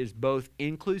Christianity is both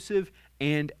inclusive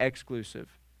and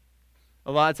exclusive.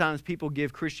 A lot of times people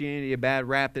give Christianity a bad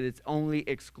rap that it's only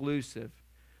exclusive,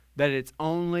 that it's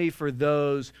only for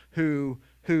those who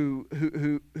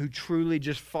truly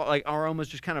just are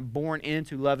almost just kind of born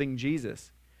into loving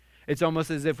Jesus. It's almost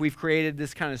as if we've created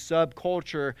this kind of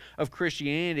subculture of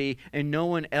Christianity and no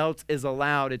one else is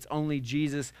allowed. It's only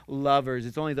Jesus lovers.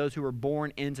 It's only those who are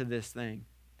born into this thing.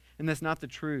 And that's not the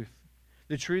truth.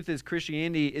 The truth is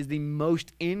Christianity is the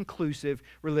most inclusive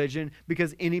religion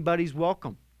because anybody's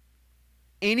welcome.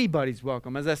 Anybody's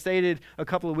welcome. As I stated a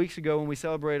couple of weeks ago when we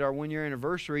celebrated our 1-year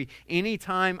anniversary,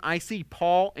 anytime I see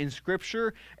Paul in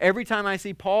Scripture, every time I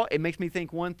see Paul, it makes me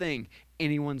think one thing: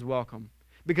 anyone's welcome.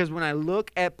 Because when I look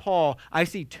at Paul, I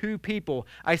see two people.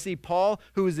 I see Paul,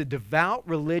 who is a devout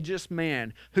religious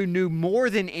man who knew more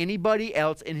than anybody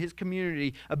else in his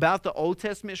community about the Old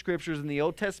Testament scriptures and the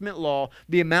Old Testament law,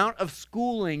 the amount of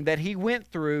schooling that he went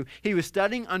through. He was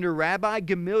studying under Rabbi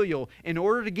Gamaliel. In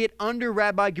order to get under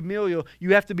Rabbi Gamaliel,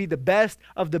 you have to be the best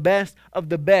of the best of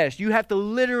the best. You have to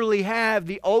literally have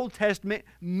the Old Testament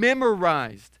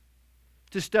memorized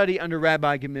to study under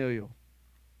Rabbi Gamaliel.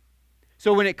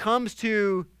 So when it comes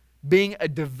to being a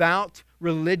devout,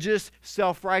 religious,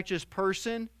 self-righteous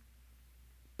person,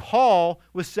 Paul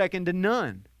was second to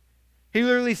none. He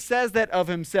literally says that of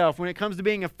himself. When it comes to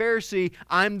being a Pharisee,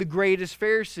 I'm the greatest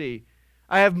Pharisee.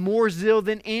 I have more zeal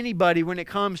than anybody when it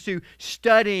comes to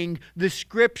studying the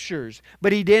Scriptures.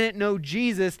 But he didn't know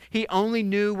Jesus. He only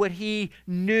knew what he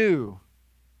knew.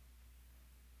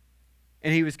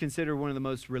 And he was considered one of the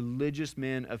most religious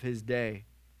men of his day.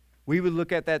 We would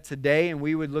look at that today and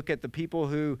we would look at the people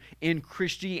who in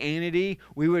Christianity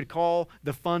we would call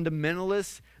the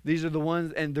fundamentalists. These are the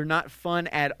ones, and they're not fun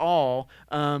at all.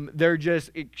 They're just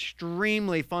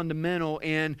extremely fundamental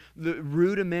in the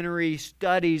rudimentary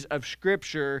studies of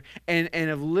Scripture and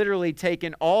have literally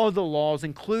taken all of the laws,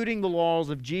 including the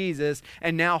laws of Jesus,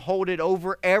 and now hold it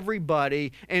over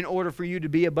everybody in order for you to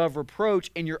be above reproach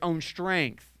in your own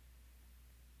strength.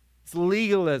 It's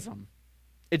legalism.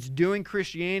 It's doing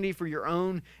Christianity for your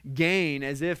own gain,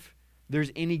 as if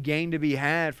there's any gain to be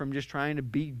had from just trying to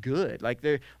be good. Like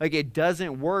it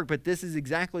doesn't work, but this is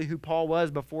exactly who Paul was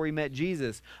before he met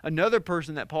Jesus. Another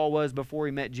person that Paul was before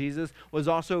he met Jesus was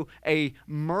also a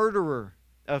murderer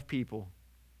of people.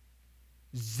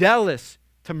 Zealous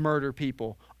to murder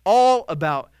people. All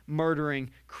about murdering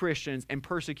Christians and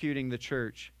persecuting the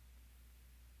church.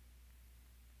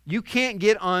 You can't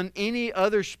get on any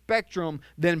other spectrum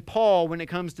than Paul when it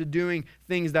comes to doing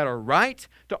things that are right,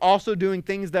 to also doing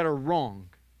things that are wrong.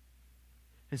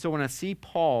 And so when I see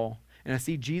Paul and I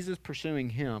see Jesus pursuing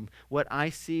him, what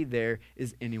I see there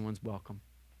is anyone's welcome.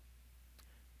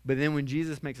 But then when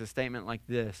Jesus makes a statement like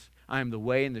this, "I am the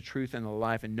way and the truth and the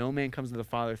life, and no man comes to the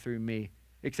Father through me,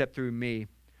 except through me,"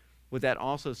 what that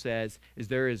also says is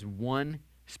there is one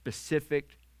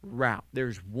specific route.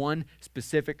 There's one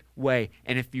specific way.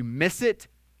 And if you miss it,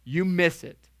 you miss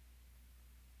it.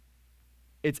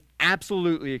 It's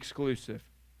absolutely exclusive.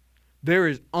 There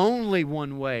is only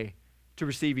one way to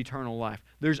receive eternal life.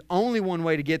 There's only one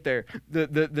way to get there.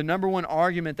 The number one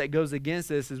argument that goes against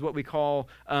this is what we call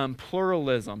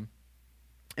pluralism.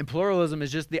 And pluralism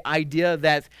is just the idea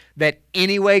that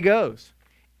any way goes,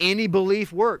 any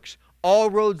belief works, all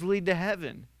roads lead to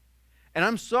heaven. And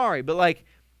I'm sorry, but like,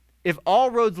 if all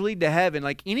roads lead to heaven,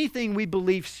 like anything we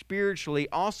believe spiritually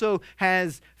also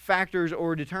has factors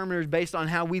or determiners based on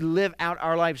how we live out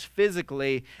our lives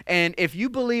physically. And if you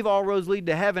believe all roads lead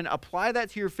to heaven, apply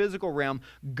that to your physical realm.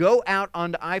 Go out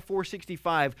onto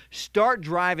I-465, start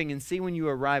driving, and see when you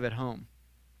arrive at home.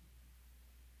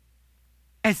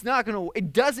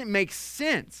 It doesn't make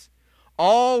sense.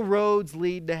 All roads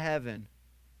lead to heaven.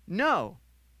 No.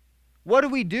 What do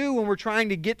we do when we're trying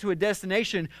to get to a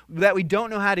destination that we don't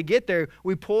know how to get there?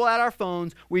 We pull out our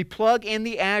phones, we plug in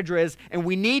the address, and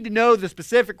we need to know the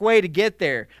specific way to get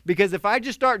there. Because if I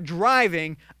just start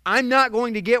driving, I'm not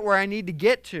going to get where I need to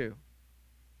get to.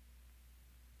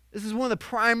 This is one of the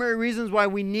primary reasons why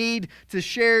we need to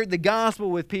share the gospel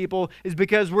with people, is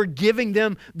because we're giving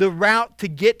them the route to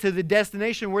get to the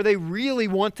destination where they really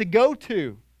want to go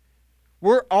to.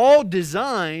 We're all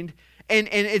designed, and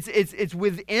it's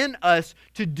within us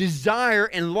to desire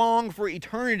and long for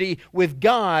eternity with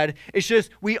God. It's just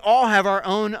we all have our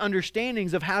own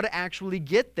understandings of how to actually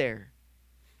get there.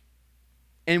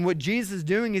 And what Jesus is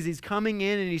doing is He's coming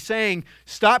in and He's saying,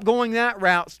 stop going that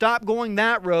route, stop going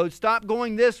that road, stop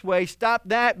going this way, stop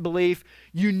that belief.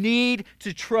 You need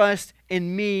to trust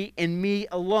in me and me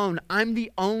alone. I'm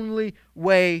the only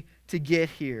way to get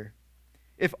here.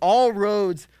 If all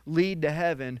roads lead to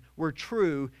heaven were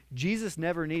true, Jesus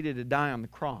never needed to die on the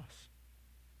cross.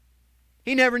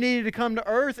 He never needed to come to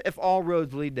earth if all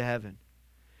roads lead to heaven.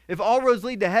 If all roads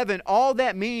lead to heaven, all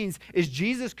that means is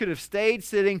Jesus could have stayed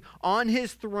sitting on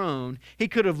His throne. He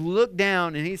could have looked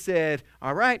down and He said,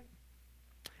 all right,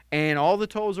 and all the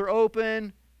tolls are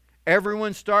open.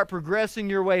 Everyone start progressing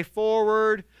your way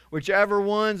forward. Whichever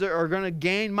ones are going to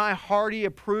gain my hearty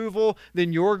approval,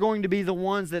 then you're going to be the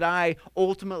ones that I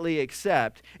ultimately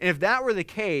accept. And if that were the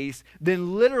case,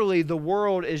 then literally the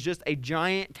world is just a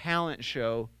giant talent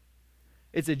show.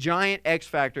 It's a giant X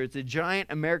Factor. It's a giant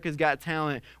America's Got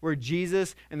Talent, where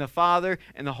Jesus and the Father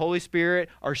and the Holy Spirit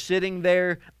are sitting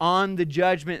there on the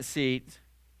judgment seat.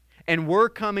 And we're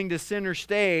coming to center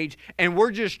stage, and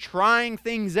we're just trying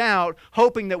things out,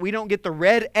 hoping that we don't get the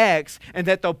red X and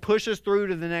that they'll push us through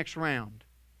to the next round.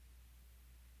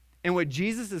 And what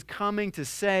Jesus is coming to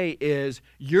say is,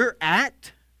 your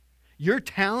act, your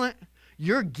talent,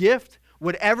 your gift,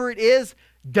 whatever it is,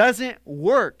 doesn't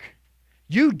work.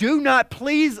 You do not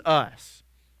please us.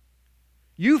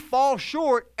 You fall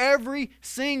short every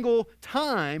single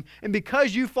time, and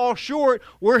because you fall short,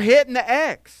 we're hitting the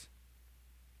X.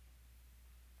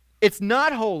 It's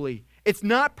not holy. It's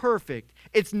not perfect.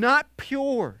 It's not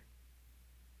pure.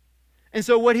 And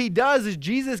so what He does is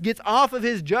Jesus gets off of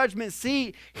His judgment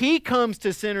seat. He comes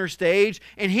to center stage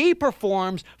and He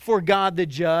performs for God the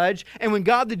judge. And when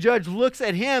God the judge looks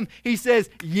at Him, He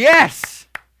says, yes!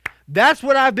 That's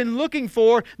what I've been looking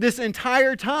for this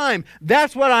entire time.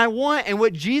 That's what I want. And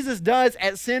what Jesus does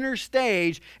at center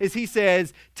stage is He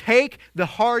says, take the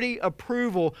hearty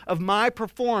approval of my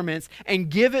performance and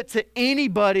give it to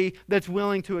anybody that's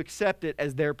willing to accept it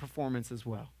as their performance as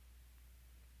well.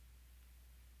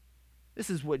 This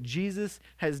is what Jesus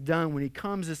has done when He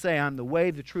comes to say, I'm the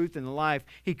way, the truth, and the life.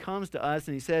 He comes to us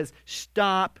and He says,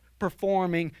 stop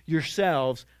performing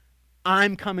yourselves.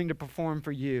 I'm coming to perform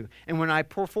for you. And when I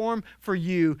perform for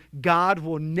you, God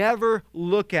will never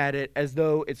look at it as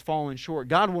though it's fallen short.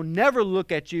 God will never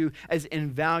look at you as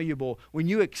invaluable. When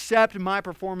you accept my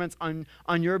performance on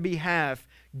your behalf,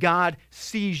 God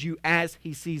sees you as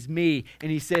He sees me.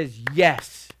 And He says,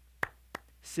 yes,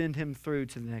 send him through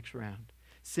to the next round.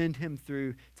 Send him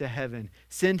through to heaven.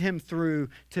 Send him through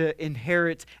to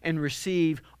inherit and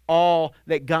receive all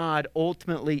that God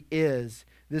ultimately is.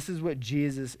 This is what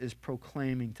Jesus is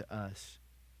proclaiming to us.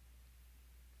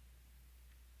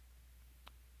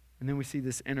 And then we see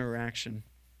this interaction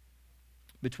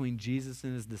between Jesus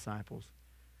and His disciples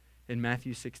in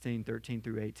Matthew 16, 13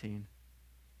 through 18.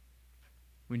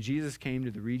 When Jesus came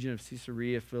to the region of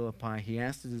Caesarea Philippi, He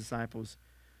asked His disciples,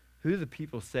 who do the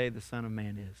people say the Son of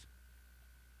Man is?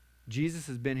 Jesus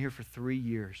has been here for 3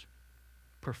 years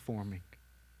performing.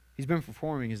 He's been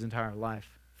performing His entire life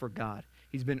for God.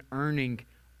 He's been earning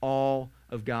all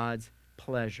of God's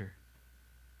pleasure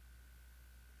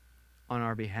on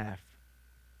our behalf.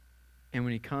 And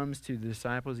when He comes to the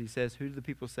disciples, He says, who do the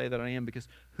people say that I am? Because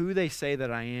who they say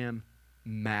that I am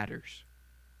matters.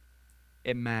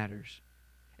 It matters.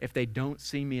 If they don't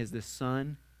see me as the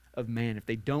Son of Man, if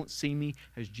they don't see me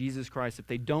as Jesus Christ, if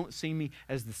they don't see me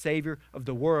as the Savior of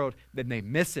the world, then they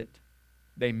miss it.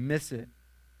 They miss it.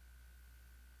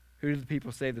 Who do the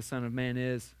people say the Son of Man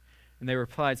is? And they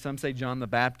replied, some say John the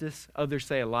Baptist, others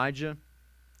say Elijah,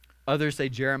 others say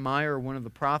Jeremiah or one of the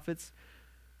prophets.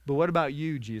 But what about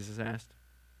you, Jesus asked?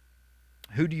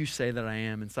 Who do you say that I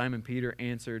am? And Simon Peter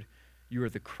answered, you are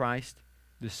the Christ,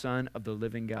 the Son of the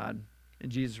living God.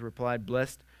 And Jesus replied,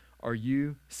 blessed are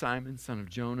you, Simon, son of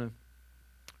Jonah,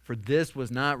 for this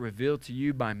was not revealed to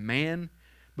you by man,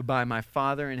 but by my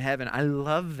Father in heaven. I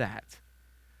love that.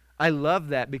 I love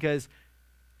that because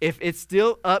if it's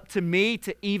still up to me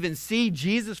to even see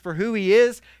Jesus for who he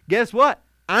is, guess what?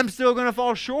 I'm still going to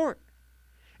fall short.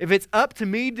 If it's up to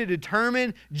me to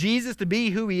determine Jesus to be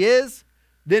who he is,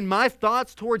 then my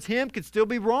thoughts towards him could still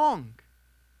be wrong.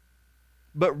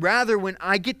 But rather, when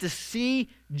I get to see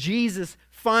Jesus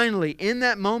finally in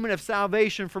that moment of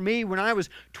salvation for me, when I was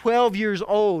 12 years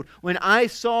old, when I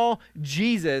saw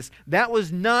Jesus, that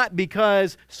was not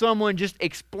because someone just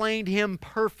explained him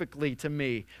perfectly to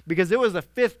me. Because it was a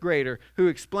fifth grader who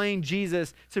explained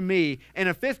Jesus to me. And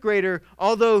a fifth grader,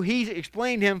 although he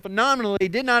explained him phenomenally,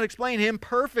 did not explain him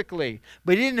perfectly.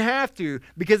 But he didn't have to,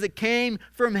 because it came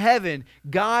from heaven.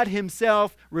 God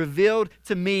himself revealed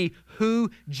to me who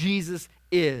Jesus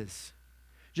is.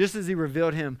 Just as he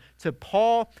revealed him to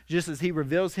Paul, just as he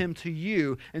reveals him to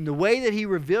you. And the way that he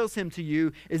reveals him to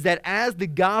you is that as the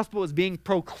gospel is being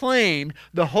proclaimed,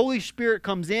 the Holy Spirit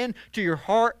comes in to your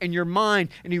heart and your mind,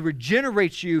 and he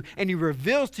regenerates you, and he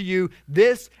reveals to you,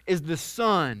 this is the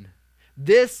Son.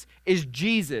 This is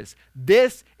Jesus.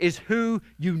 This is who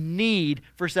you need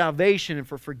for salvation and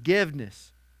for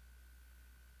forgiveness.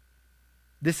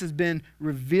 This has been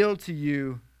revealed to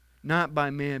you not by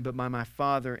man, but by my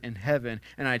Father in heaven.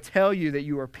 And I tell you that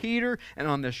you are Peter, and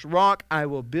on this rock I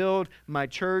will build my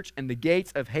church, and the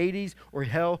gates of Hades or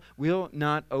hell will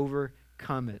not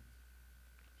overcome it.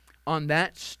 On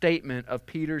that statement of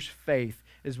Peter's faith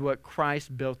is what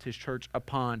Christ built his church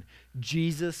upon.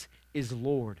 Jesus is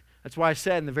Lord. That's why I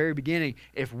said in the very beginning,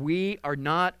 if we are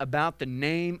not about the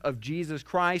name of Jesus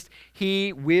Christ,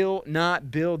 he will not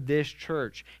build this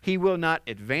church. He will not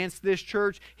advance this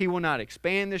church. He will not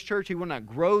expand this church. He will not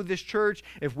grow this church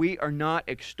if we are not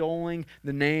extolling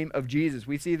the name of Jesus.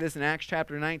 We see this in Acts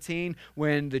chapter 19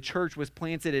 when the church was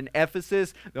planted in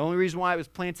Ephesus. The only reason why it was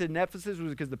planted in Ephesus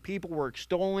was because the people were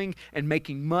extolling and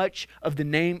making much of the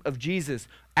name of Jesus.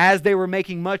 As they were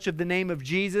making much of the name of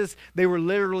Jesus, they were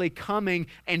literally coming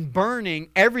and burning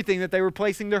everything that they were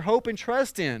placing their hope and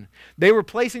trust in. They were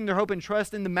placing their hope and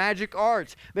trust in the magic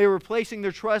arts. They were placing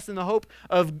their trust in the hope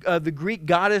of the Greek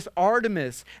goddess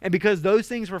Artemis. And because those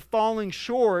things were falling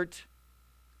short,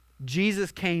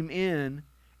 Jesus came in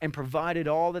and provided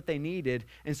all that they needed.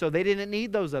 And so they didn't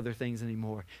need those other things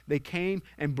anymore. They came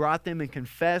and brought them and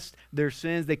confessed their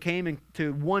sins. They came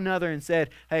to one another and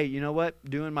said, hey, you know what?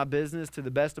 Doing my business to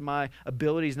the best of my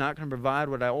ability is not going to provide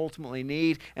what I ultimately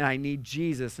need, and I need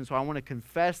Jesus. And so I want to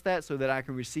confess that so that I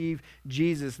can receive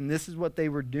Jesus. And this is what they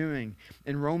were doing.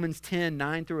 In Romans 10,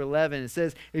 9 through 11, it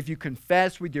says, if you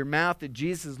confess with your mouth that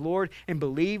Jesus is Lord and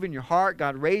believe in your heart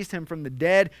God raised him from the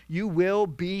dead, you will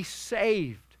be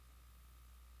saved.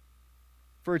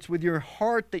 For it's with your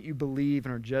heart that you believe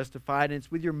and are justified, and it's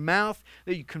with your mouth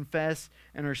that you confess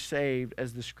and are saved,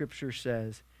 as the Scripture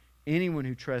says. Anyone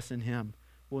who trusts in him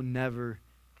will never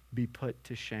be put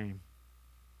to shame.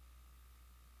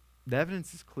 The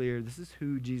evidence is clear. This is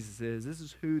who Jesus is. This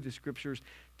is who the Scriptures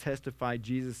testify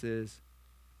Jesus is.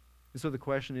 And so the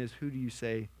question is, who do you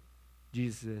say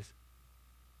Jesus is?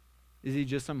 Is he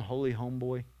just some holy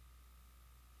homeboy?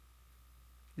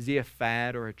 Is he a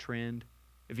fad or a trend?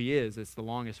 If he is, it's the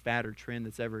longest fad or trend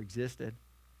that's ever existed.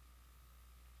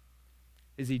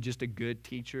 Is he just a good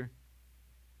teacher?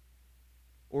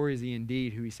 Or is he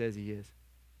indeed who he says he is?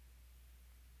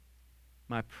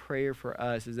 My prayer for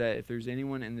us is that if there's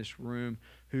anyone in this room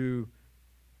who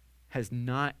has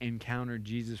not encountered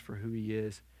Jesus for who he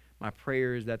is, my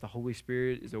prayer is that the Holy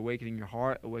Spirit is awakening your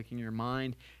heart, awakening your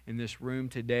mind in this room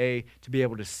today to be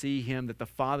able to see him, that the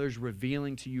Father's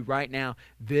revealing to you right now,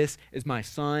 this is my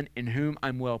Son in whom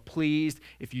I'm well pleased.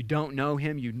 If you don't know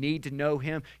him, you need to know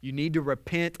him. You need to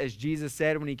repent, as Jesus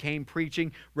said when he came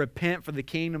preaching, repent, for the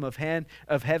kingdom of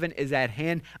heaven is at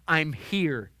hand. I'm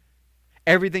here.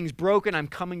 Everything's broken. I'm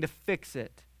coming to fix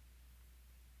it.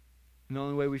 And the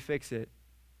only way we fix it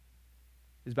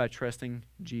is by trusting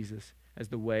Jesus as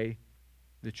the way,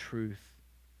 the truth,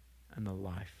 and the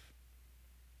life.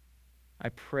 I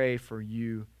pray for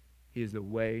you, he is the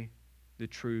way, the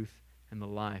truth, and the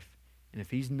life. And if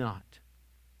he's not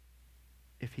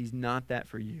that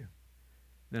for you,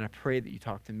 then I pray that you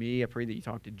talk to me. I pray that you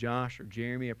talk to Josh or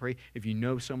Jeremy. I pray if you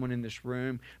know someone in this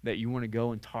room that you want to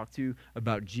go and talk to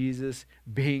about Jesus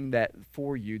being that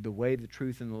for you, the way, the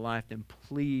truth, and the life, then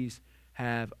please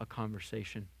have a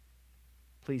conversation.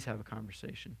 Please have a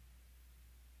conversation.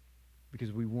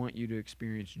 Because we want you to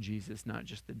experience Jesus, not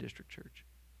just the district church.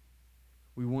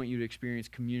 We want you to experience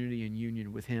community and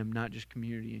union with him, not just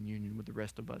community and union with the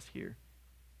rest of us here.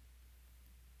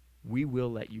 We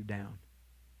will let you down.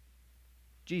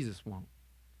 Jesus won't.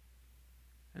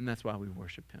 And that's why we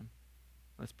worship him.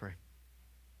 Let's pray.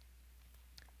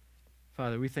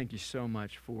 Father, we thank you so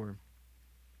much for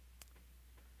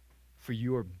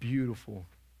your beautiful,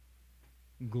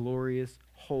 glorious,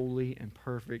 holy, and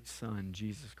perfect Son,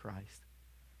 Jesus Christ.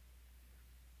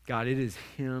 God, it is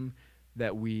him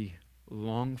that we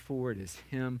long for. It is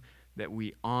him that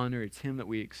we honor. It's him that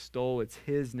we extol. It's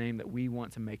his name that we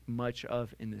want to make much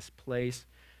of in this place.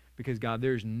 Because, God,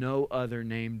 there's no other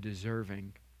name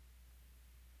deserving.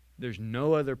 There's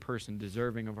no other person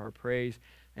deserving of our praise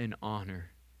and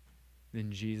honor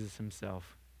than Jesus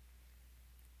himself.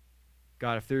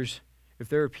 God, if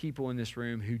there are people in this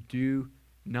room who do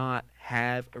not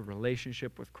have a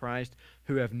relationship with Christ,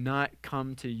 who have not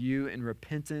come to you in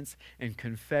repentance and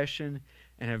confession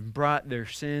and have brought their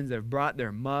sins, have brought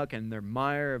their muck and their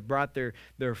mire, have brought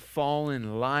their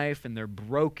fallen life and their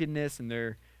brokenness and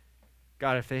their...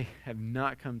 God, if they have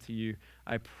not come to you,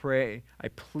 I pray, I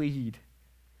plead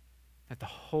that the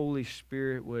Holy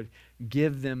Spirit would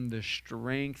give them the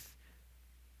strength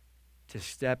to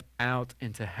step out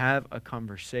and to have a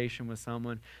conversation with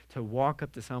someone, to walk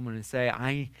up to someone and say,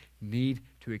 I need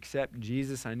to accept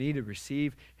Jesus. I need to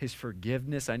receive his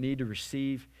forgiveness. I need to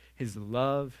receive his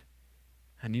love.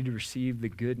 I need to receive the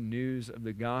good news of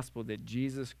the gospel that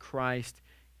Jesus Christ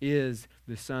is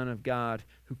the Son of God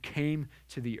who came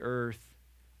to the earth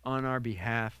on our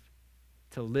behalf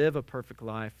to live a perfect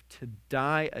life, to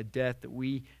die a death that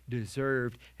we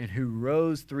deserved, and who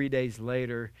rose 3 days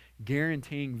later,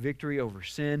 guaranteeing victory over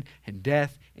sin and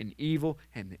death and evil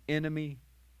and the enemy.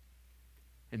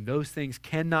 And those things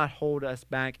cannot hold us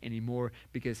back anymore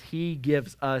because he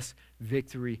gives us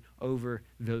victory over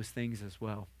those things as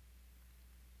well.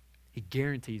 He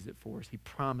guarantees it for us. He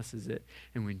promises it.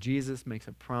 And when Jesus makes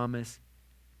a promise,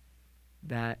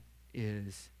 that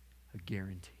is a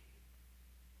guarantee.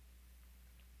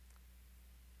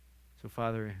 So,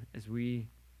 Father, as we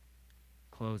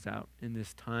close out in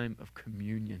this time of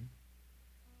communion,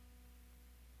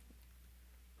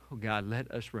 oh God,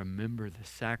 let us remember the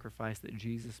sacrifice that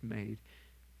Jesus made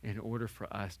in order for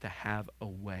us to have a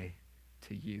way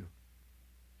to you.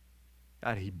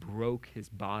 God, he broke his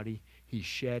body. He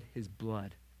shed his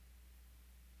blood.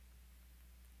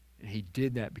 And he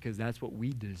did that because that's what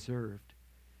we deserved.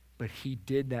 But he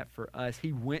did that for us.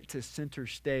 He went to center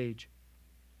stage.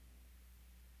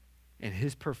 And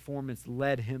his performance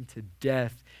led him to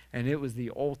death. And it was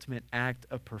the ultimate act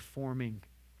of performing.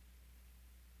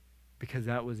 Because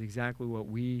that was exactly what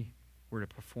we were to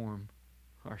perform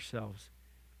ourselves.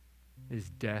 Is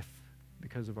death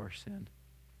because of our sin.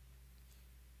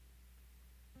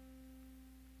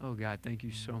 Oh God, thank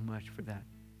you so much for that.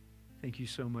 Thank you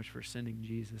so much for sending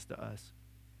Jesus to us.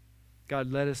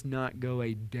 God, let us not go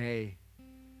a day.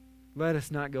 Let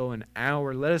us not go an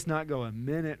hour. Let us not go a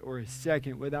minute or a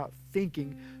second without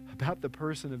thinking about the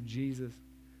person of Jesus.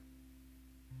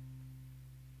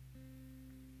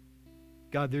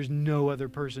 God, there's no other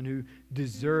person who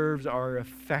deserves our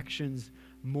affections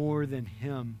more than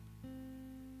him.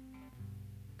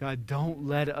 God, don't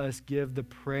let us give the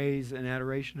praise and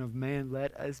adoration of man.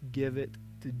 Let us give it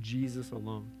to Jesus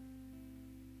alone.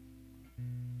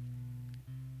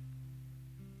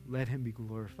 Let him be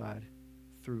glorified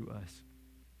through us.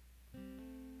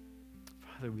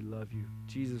 Father, we love you.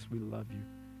 Jesus, we love you.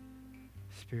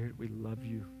 Spirit, we love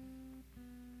you.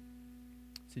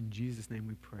 It's in Jesus' name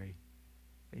we pray.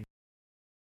 Amen.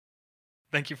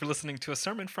 Thank you for listening to a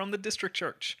sermon from the District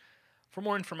Church. For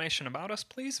more information about us,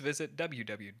 please visit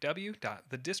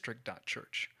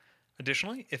www.thedistrict.church.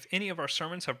 Additionally, if any of our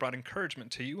sermons have brought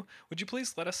encouragement to you, would you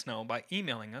please let us know by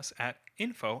emailing us at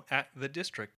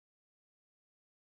info@thedistrict.church.